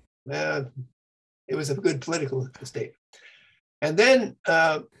true. It was a good political statement. And then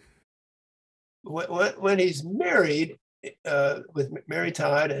when he's married with Mary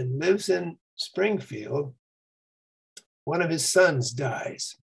Todd and lives in Springfield, one of his sons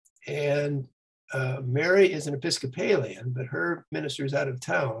dies. And Mary is an Episcopalian, but her minister is out of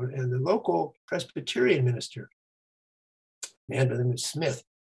town, and the local Presbyterian minister, man by the name of Smith,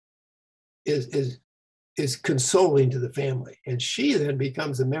 is consoling to the family, and she then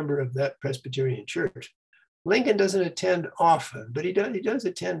becomes a member of that Presbyterian church. Lincoln doesn't attend often, but he does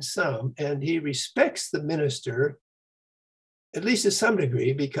attend some, and he respects the minister, at least to some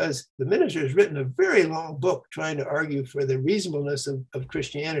degree, because the minister has written a very long book trying to argue for the reasonableness of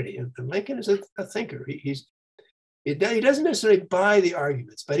Christianity. And Lincoln is a thinker. He doesn't necessarily buy the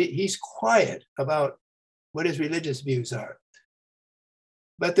arguments, but he's quiet about what his religious views are.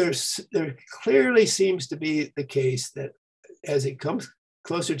 But there clearly seems to be the case that as it comes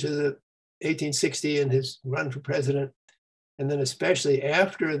closer to the 1860 and his run for president, and then especially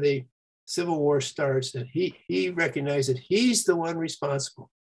after the Civil War starts, that he recognized that he's the one responsible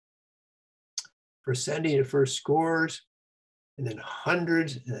for sending at first scores and then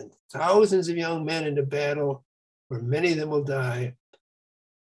hundreds and thousands of young men into battle, where many of them will die.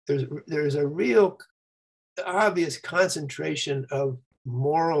 There's a real obvious concentration of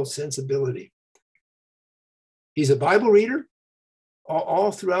moral sensibility. He's a Bible reader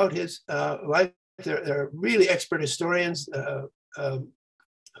all throughout his life. There are really expert historians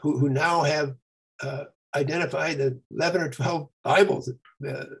who now have identify the 11 or 12 Bibles.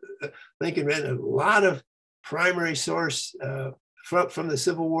 Lincoln read a lot of primary source from the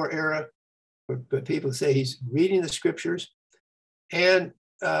Civil War era, but people say he's reading the scriptures. And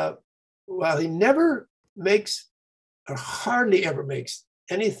while he never makes, or hardly ever makes,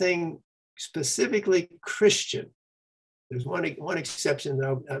 anything specifically Christian, there's one exception that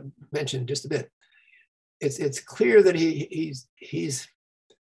I'll mention in just a bit. It's clear that he's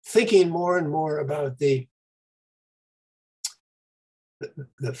thinking more and more about the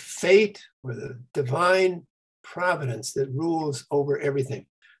fate or the divine providence that rules over everything.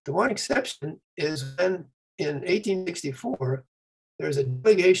 The one exception is when in 1864, there's a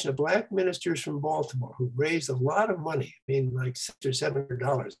delegation of Black ministers from Baltimore who raised a lot of money, I mean, like $600 or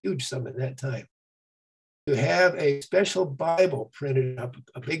 $700, huge sum at that time, to have a special Bible printed up,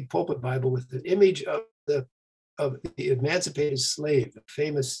 a big pulpit Bible with an image of the emancipated slave, the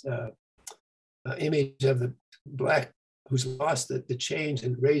famous image of the Black who's lost the chains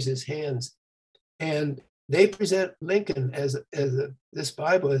and raised his hands. And they present Lincoln as this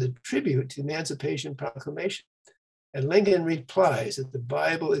Bible as a tribute to the Emancipation Proclamation. And Lincoln replies that the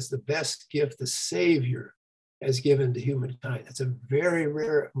Bible is the best gift the Savior has given to humankind. It's a very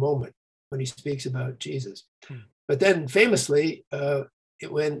rare moment when he speaks about Jesus. But then famously,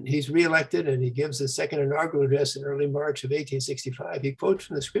 when he's reelected and he gives his second inaugural address in early March of 1865, he quotes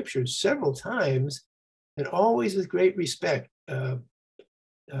from the scriptures several times and always with great respect.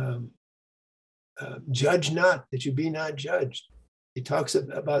 Judge not that you be not judged. He talks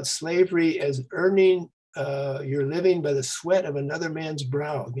about slavery as earning your living by the sweat of another man's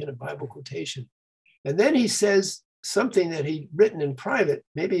brow. Again, a Bible quotation. And then he says something that he'd written in private,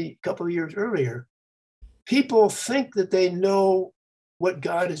 maybe a couple of years earlier. People think that they know what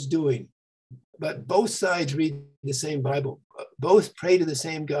God is doing, but both sides read the same Bible. Both pray to the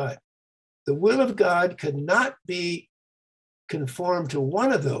same God. The will of God could not be conformed to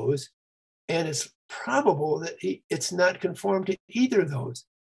one of those, and it's probable that it's not conformed to either of those.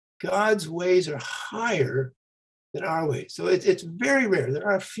 God's ways are higher than our ways. So it's very rare. There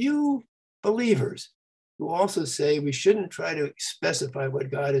are a few believers who also say we shouldn't try to specify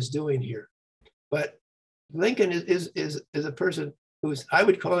what God is doing here. But Lincoln is a person who's, I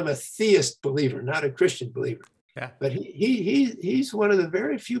would call him a theist believer, not a Christian believer. Yeah. But he's one of the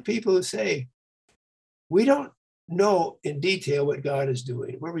very few people who say, we don't know in detail what God is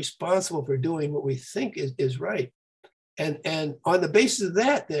doing. We're responsible for doing what we think is right. And on the basis of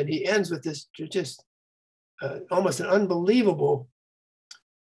that, then he ends with this just almost an unbelievable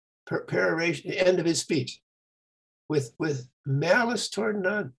peroration, the end of his speech, with malice toward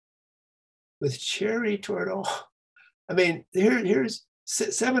none, with charity toward all. I mean, here's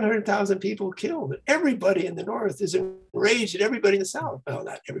 700,000 people killed. Everybody in the North is enraged at everybody in the South. Well,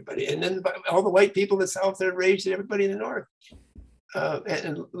 not everybody. And then all the white people in the South are enraged at everybody in the North.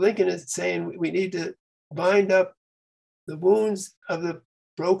 And Lincoln is saying we need to bind up the wounds of the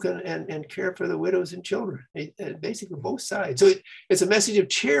broken and care for the widows and children, and basically both sides. So it's a message of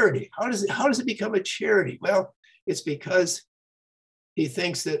charity. How does it become a charity? Well, it's because he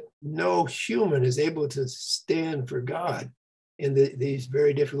thinks that no human is able to stand for God in these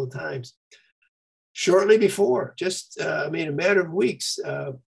very difficult times. Shortly before, just a matter of weeks,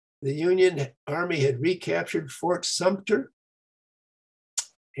 the Union Army had recaptured Fort Sumter.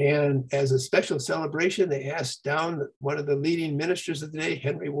 And as a special celebration, they asked down one of the leading ministers of the day,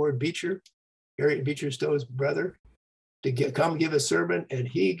 Henry Ward Beecher, Harriet Beecher Stowe's brother, to come give a sermon. And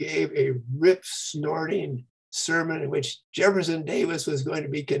he gave a rip-snorting sermon in which Jefferson Davis was going to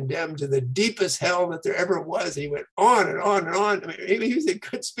be condemned to the deepest hell that there ever was. He went on and on and on. I mean, he was a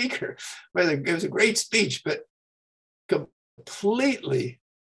good speaker. It was a great speech, but completely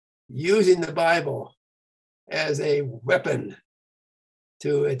using the Bible as a weapon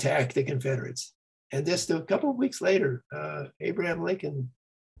to attack the Confederates. And just a couple of weeks later, Abraham Lincoln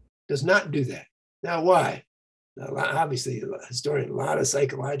does not do that. Now, why? Obviously, a historian, a lot of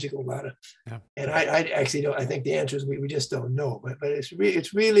psychological, and I actually don't. I think the answer is we just don't know. But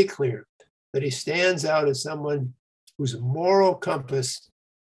it's really clear that he stands out as someone whose moral compass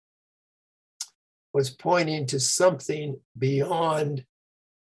was pointing to something beyond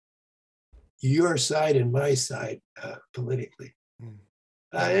your side and my side politically.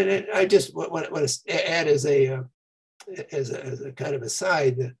 And I just want to add as a kind of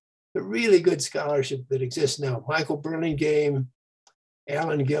aside, the really good scholarship that exists now. Michael Burlingame,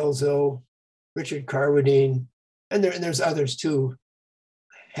 Alan Gelzo, Richard Carwadine, and there's others too,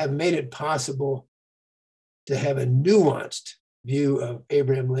 have made it possible to have a nuanced view of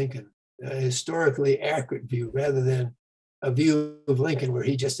Abraham Lincoln, a historically accurate view, rather than a view of Lincoln where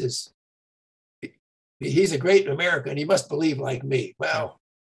he just is he's a great American. He must believe like me. Yeah. Well,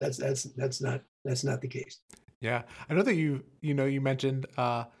 that's not the case. Yeah. I know that you mentioned,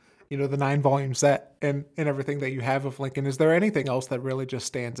 the 9 volume set and everything that you have of Lincoln. Is there anything else that really just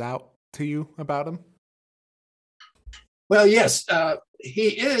stands out to you about him? Well, yes, he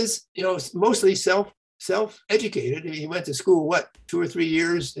is, mostly self educated. He went to school, 2 or 3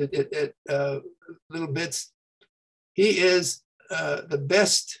 years at little bits. He is the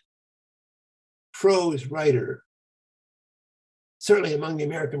best prose writer, certainly among the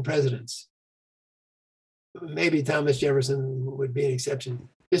American presidents. Maybe Thomas Jefferson would be an exception.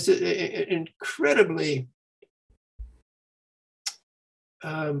 Just an incredibly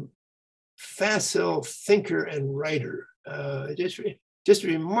facile thinker and writer. Just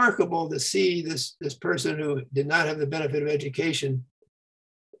remarkable to see this person who did not have the benefit of education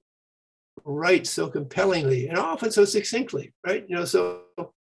write so compellingly and often so succinctly, right? So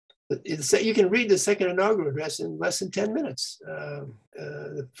you can read the second inaugural address in less than 10 minutes.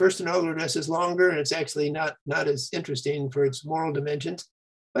 The first inaugural address is longer, and it's actually not as interesting for its moral dimensions.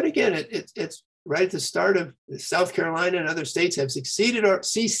 But again, it's right at the start of South Carolina and other states have seceded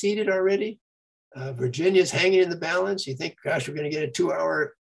already. Virginia's hanging in the balance. You think, gosh, we're going to get a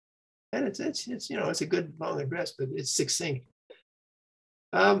 2-hour, and it's a good long address, but it's succinct.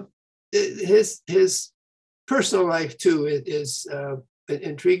 His personal life too is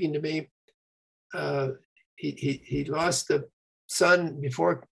intriguing to me. He lost a son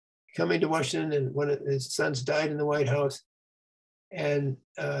before coming to Washington, and one of his sons died in the White House. And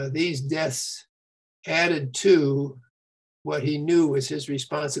these deaths added to what he knew was his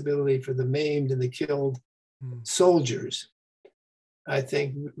responsibility for the maimed and the killed soldiers, I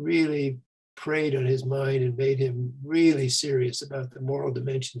think really preyed on his mind and made him really serious about the moral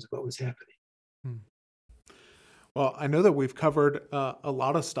dimensions of what was happening. Well, I know that we've covered a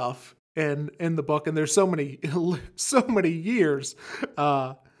lot of stuff in the book, and there's so many years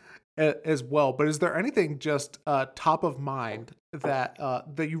as well. But is there anything just top of mind that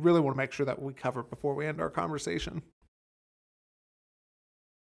you really want to make sure that we cover before we end our conversation?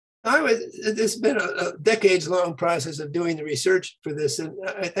 It's been a decades-long process of doing the research for this, and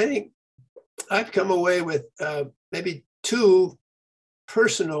I think I've come away with maybe 2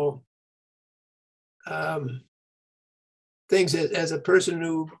 personal things as a person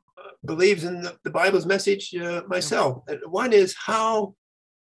who believes in the Bible's message myself. One is how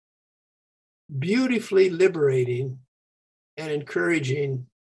beautifully liberating and encouraging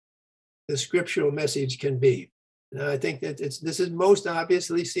the scriptural message can be. And I think that this is most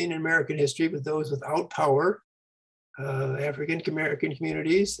obviously seen in American history with those without power, African American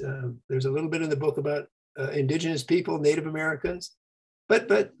communities. There's a little bit in the book about indigenous people, Native Americans, but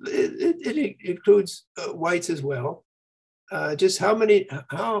it includes whites as well. Just how many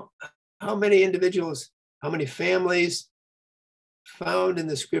individuals, how many families found in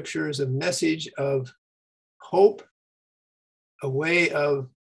the scriptures a message of hope, a way of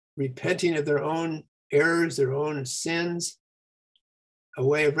repenting of their own errors, their own sins, a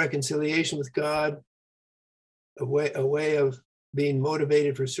way of reconciliation with God, a way of being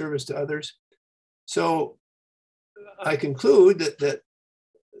motivated for service to others. So I conclude that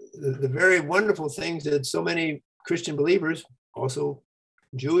the very wonderful things that so many Christian believers, also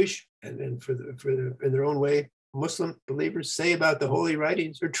Jewish, and then in their own way, Muslim believers say about the holy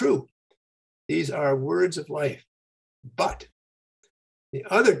writings are true. These are words of life. But the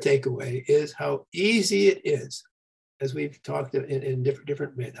other takeaway is how easy it is, as we've talked in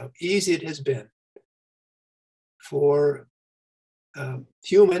different ways, how easy it has been for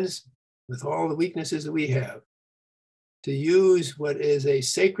humans, with all the weaknesses that we have, to use what is a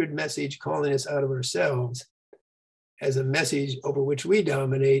sacred message calling us out of ourselves as a message over which we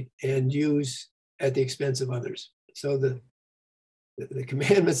dominate and use at the expense of others. So the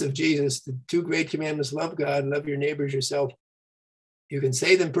commandments of Jesus, the 2 great commandments, love God, love your neighbors yourself, you can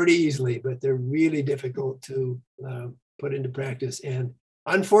say them pretty easily, but they're really difficult to put into practice. And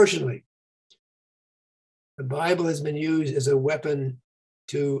unfortunately, the Bible has been used as a weapon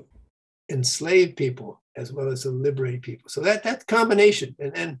to enslave people as well as to liberate people. So that combination,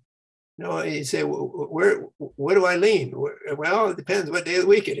 and then you say, where do I lean? Well, it depends what day of the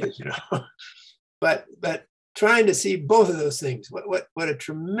week it is, but trying to see both of those things. What a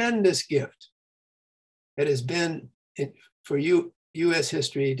tremendous gift it has been for U.S.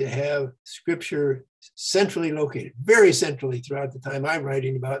 history to have scripture centrally located, very centrally throughout the time I'm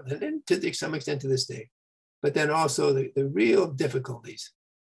writing about, and to some extent to this day. But then also the real difficulties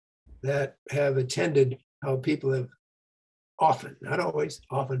that have attended how people have often, not always,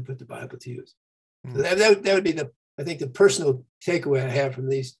 often put the Bible to use. So that would be I think the personal takeaway I have from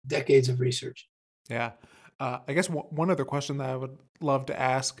these decades of research. Yeah. I guess one other question that I would love to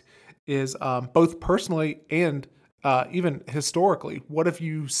ask is both personally and even historically, what have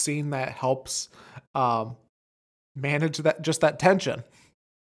you seen that helps um, manage that tension?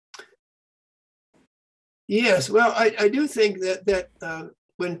 Yes, well, I do think that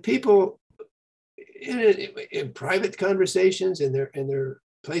when people in private conversations, in their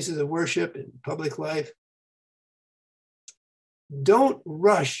places of worship, in public life, don't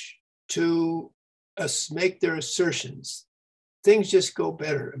rush to make their assertions. Things just go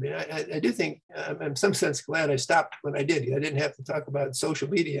better. I mean, I do think I'm in some sense glad I stopped when I did. I didn't have to talk about social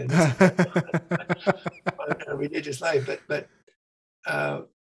media and on religious life. But uh,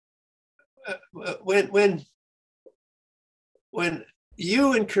 when when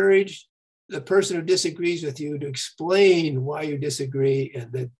you encourage the person who disagrees with you to explain why you disagree,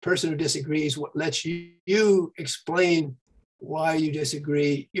 and the person who disagrees lets you explain why you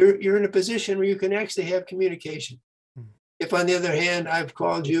disagree, you're in a position where you can actually have communication. If, on the other hand, I've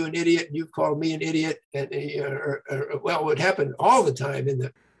called you an idiot, and you've called me an idiot, and well, what happened all the time in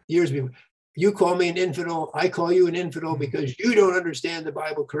the years before, you call me an infidel, I call you an infidel because you don't understand the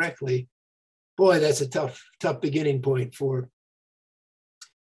Bible correctly. Boy, that's a tough beginning point for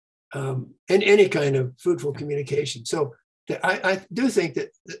any kind of fruitful communication. So I do think that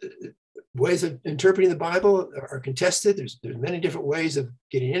ways of interpreting the Bible are contested. There's many different ways of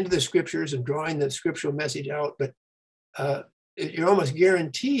getting into the scriptures and drawing the scriptural message out, but you're almost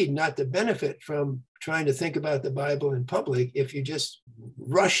guaranteed not to benefit from trying to think about the Bible in public if you just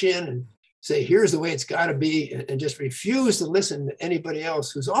rush in and say, here's the way it's got to be, and just refuse to listen to anybody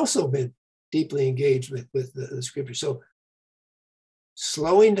else who's also been deeply engaged with the scripture. So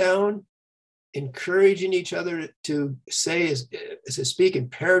slowing down, encouraging each other to say, as to speak in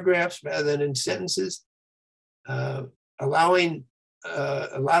paragraphs rather than in sentences, allowing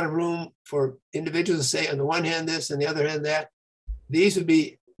a lot of room for individuals to say, on the one hand this, and the other hand that. These would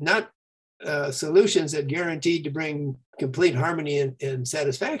be not solutions that guaranteed to bring complete harmony and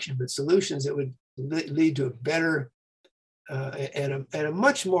satisfaction, but solutions that would lead to a better and a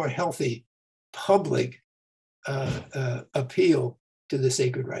much more healthy public appeal to the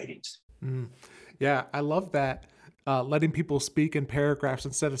sacred writings. Yeah, I love that. Letting people speak in paragraphs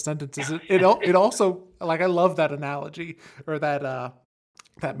instead of sentences. It also, like, I love that analogy, or that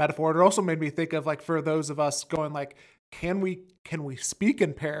metaphor. It also made me think of, like, for those of us going, like, can we speak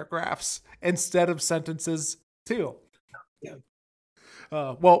in paragraphs instead of sentences too? Yeah.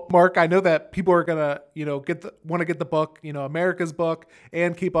 Well, Mark, I know that people are gonna, want to get the book, America's Book,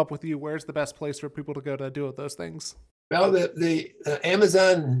 and keep up with you. Where's the best place for people to go to do those things? Well, the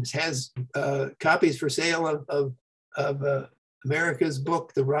Amazon has copies for sale of America's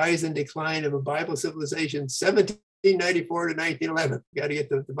Book, The Rise and Decline of a Bible Civilization, 1794 to 1911. Got to get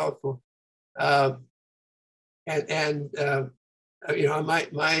the mouthful. My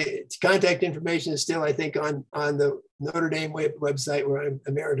contact information is still, I think, on the Notre Dame website, where I'm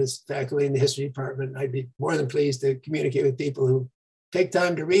emeritus faculty in the history department. I'd be more than pleased to communicate with people who take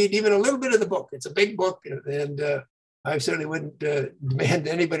time to read even a little bit of the book. It's a big book, and I certainly wouldn't demand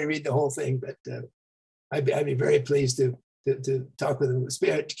anybody read the whole thing, but I'd be very pleased to talk with them,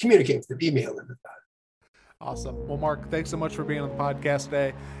 to communicate with them, email them about it. Awesome. Well, Mark, thanks so much for being on the podcast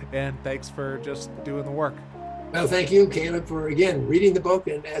today, and thanks for just doing the work. Well, thank you, Caleb, for, again, reading the book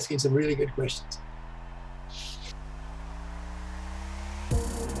and asking some really good questions.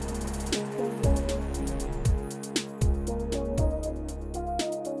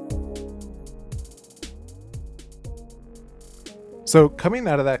 So, coming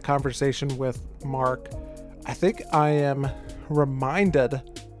out of that conversation with Mark, I think I am reminded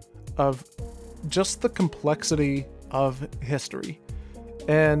of just the complexity of history.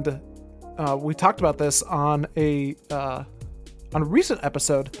 And we talked about this on a recent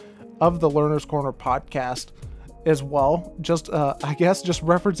episode of the Learner's Corner podcast as well. Just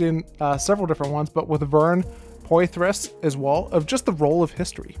referencing several different ones, but with Vern Poythress as well, of just the role of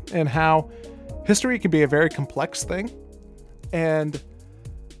history and how history can be a very complex thing. And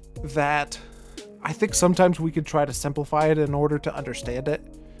that I think sometimes we could try to simplify it in order to understand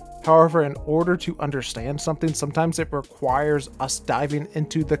it. However, in order to understand something, sometimes it requires us diving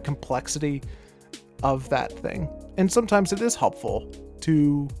into the complexity of that thing. And sometimes it is helpful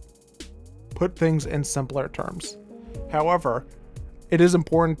to put things in simpler terms. However, it is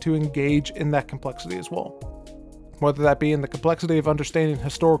important to engage in that complexity as well. Whether that be in the complexity of understanding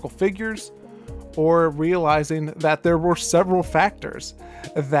historical figures, or realizing that there were several factors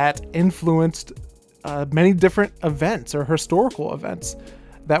that influenced many different events or historical events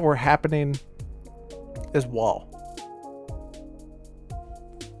that were happening as well.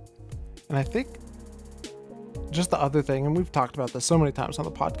 And I think just the other thing, and we've talked about this so many times on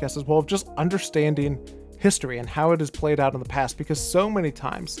the podcast as well, of just understanding history and how it has played out in the past, because so many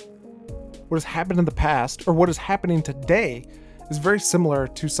times what has happened in the past, or what is happening today, is very similar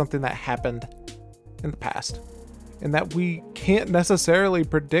to something that happened in the past, and that we can't necessarily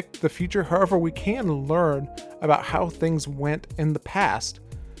predict the future. However, we can learn about how things went in the past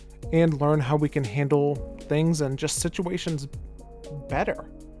and learn how we can handle things and just situations better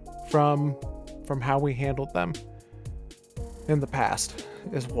from how we handled them in the past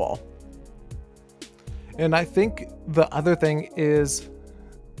as well. And I think the other thing is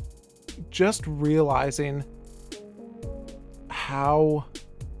just realizing how,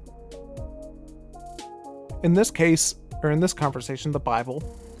 in this case, or in this conversation, the Bible,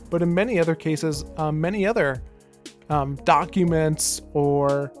 but in many other cases, many other documents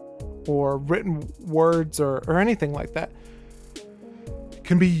or written words or anything like that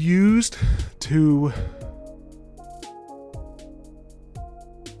can be used to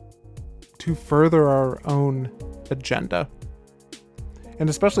further our own agenda. And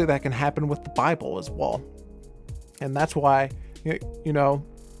especially that can happen with the Bible as well. And that's why,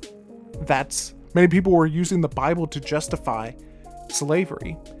 that's many people were using the Bible to justify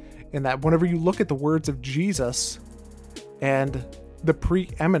slavery. And that whenever you look at the words of Jesus, and the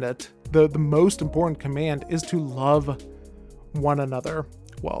preeminent, the most important command is to love one another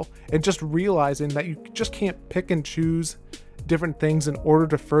well. And just realizing that you just can't pick and choose different things in order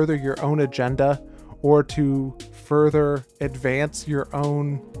to further your own agenda or to further advance your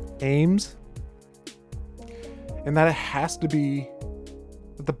own aims. And that it has to be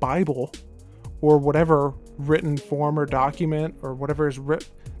the Bible or whatever written form or document or whatever is written,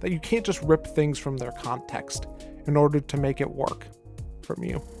 that you can't just rip things from their context in order to make it work from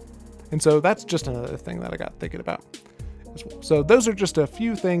you. And so that's just another thing that I got thinking about as well. So those are just a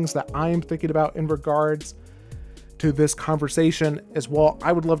few things that I am thinking about in regards to this conversation as well.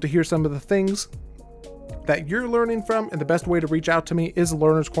 I would love to hear some of the things that you're learning from, and the best way to reach out to me is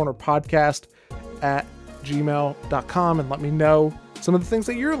Learner's Corner Podcast at gmail.com, and let me know some of the things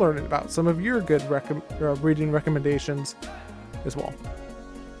that you're learning about, some of your good reading recommendations as well.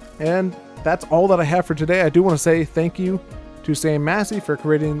 And that's all that I have for today. I do want to say thank you to Sam Massey for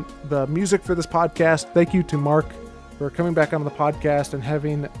creating the music for this podcast. Thank you to Mark for coming back on the podcast and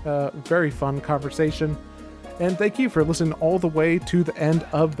having a very fun conversation. And thank you for listening all the way to the end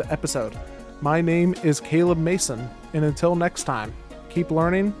of the episode. My name is Caleb Mason, and until next time, keep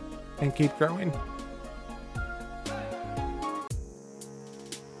learning and keep growing.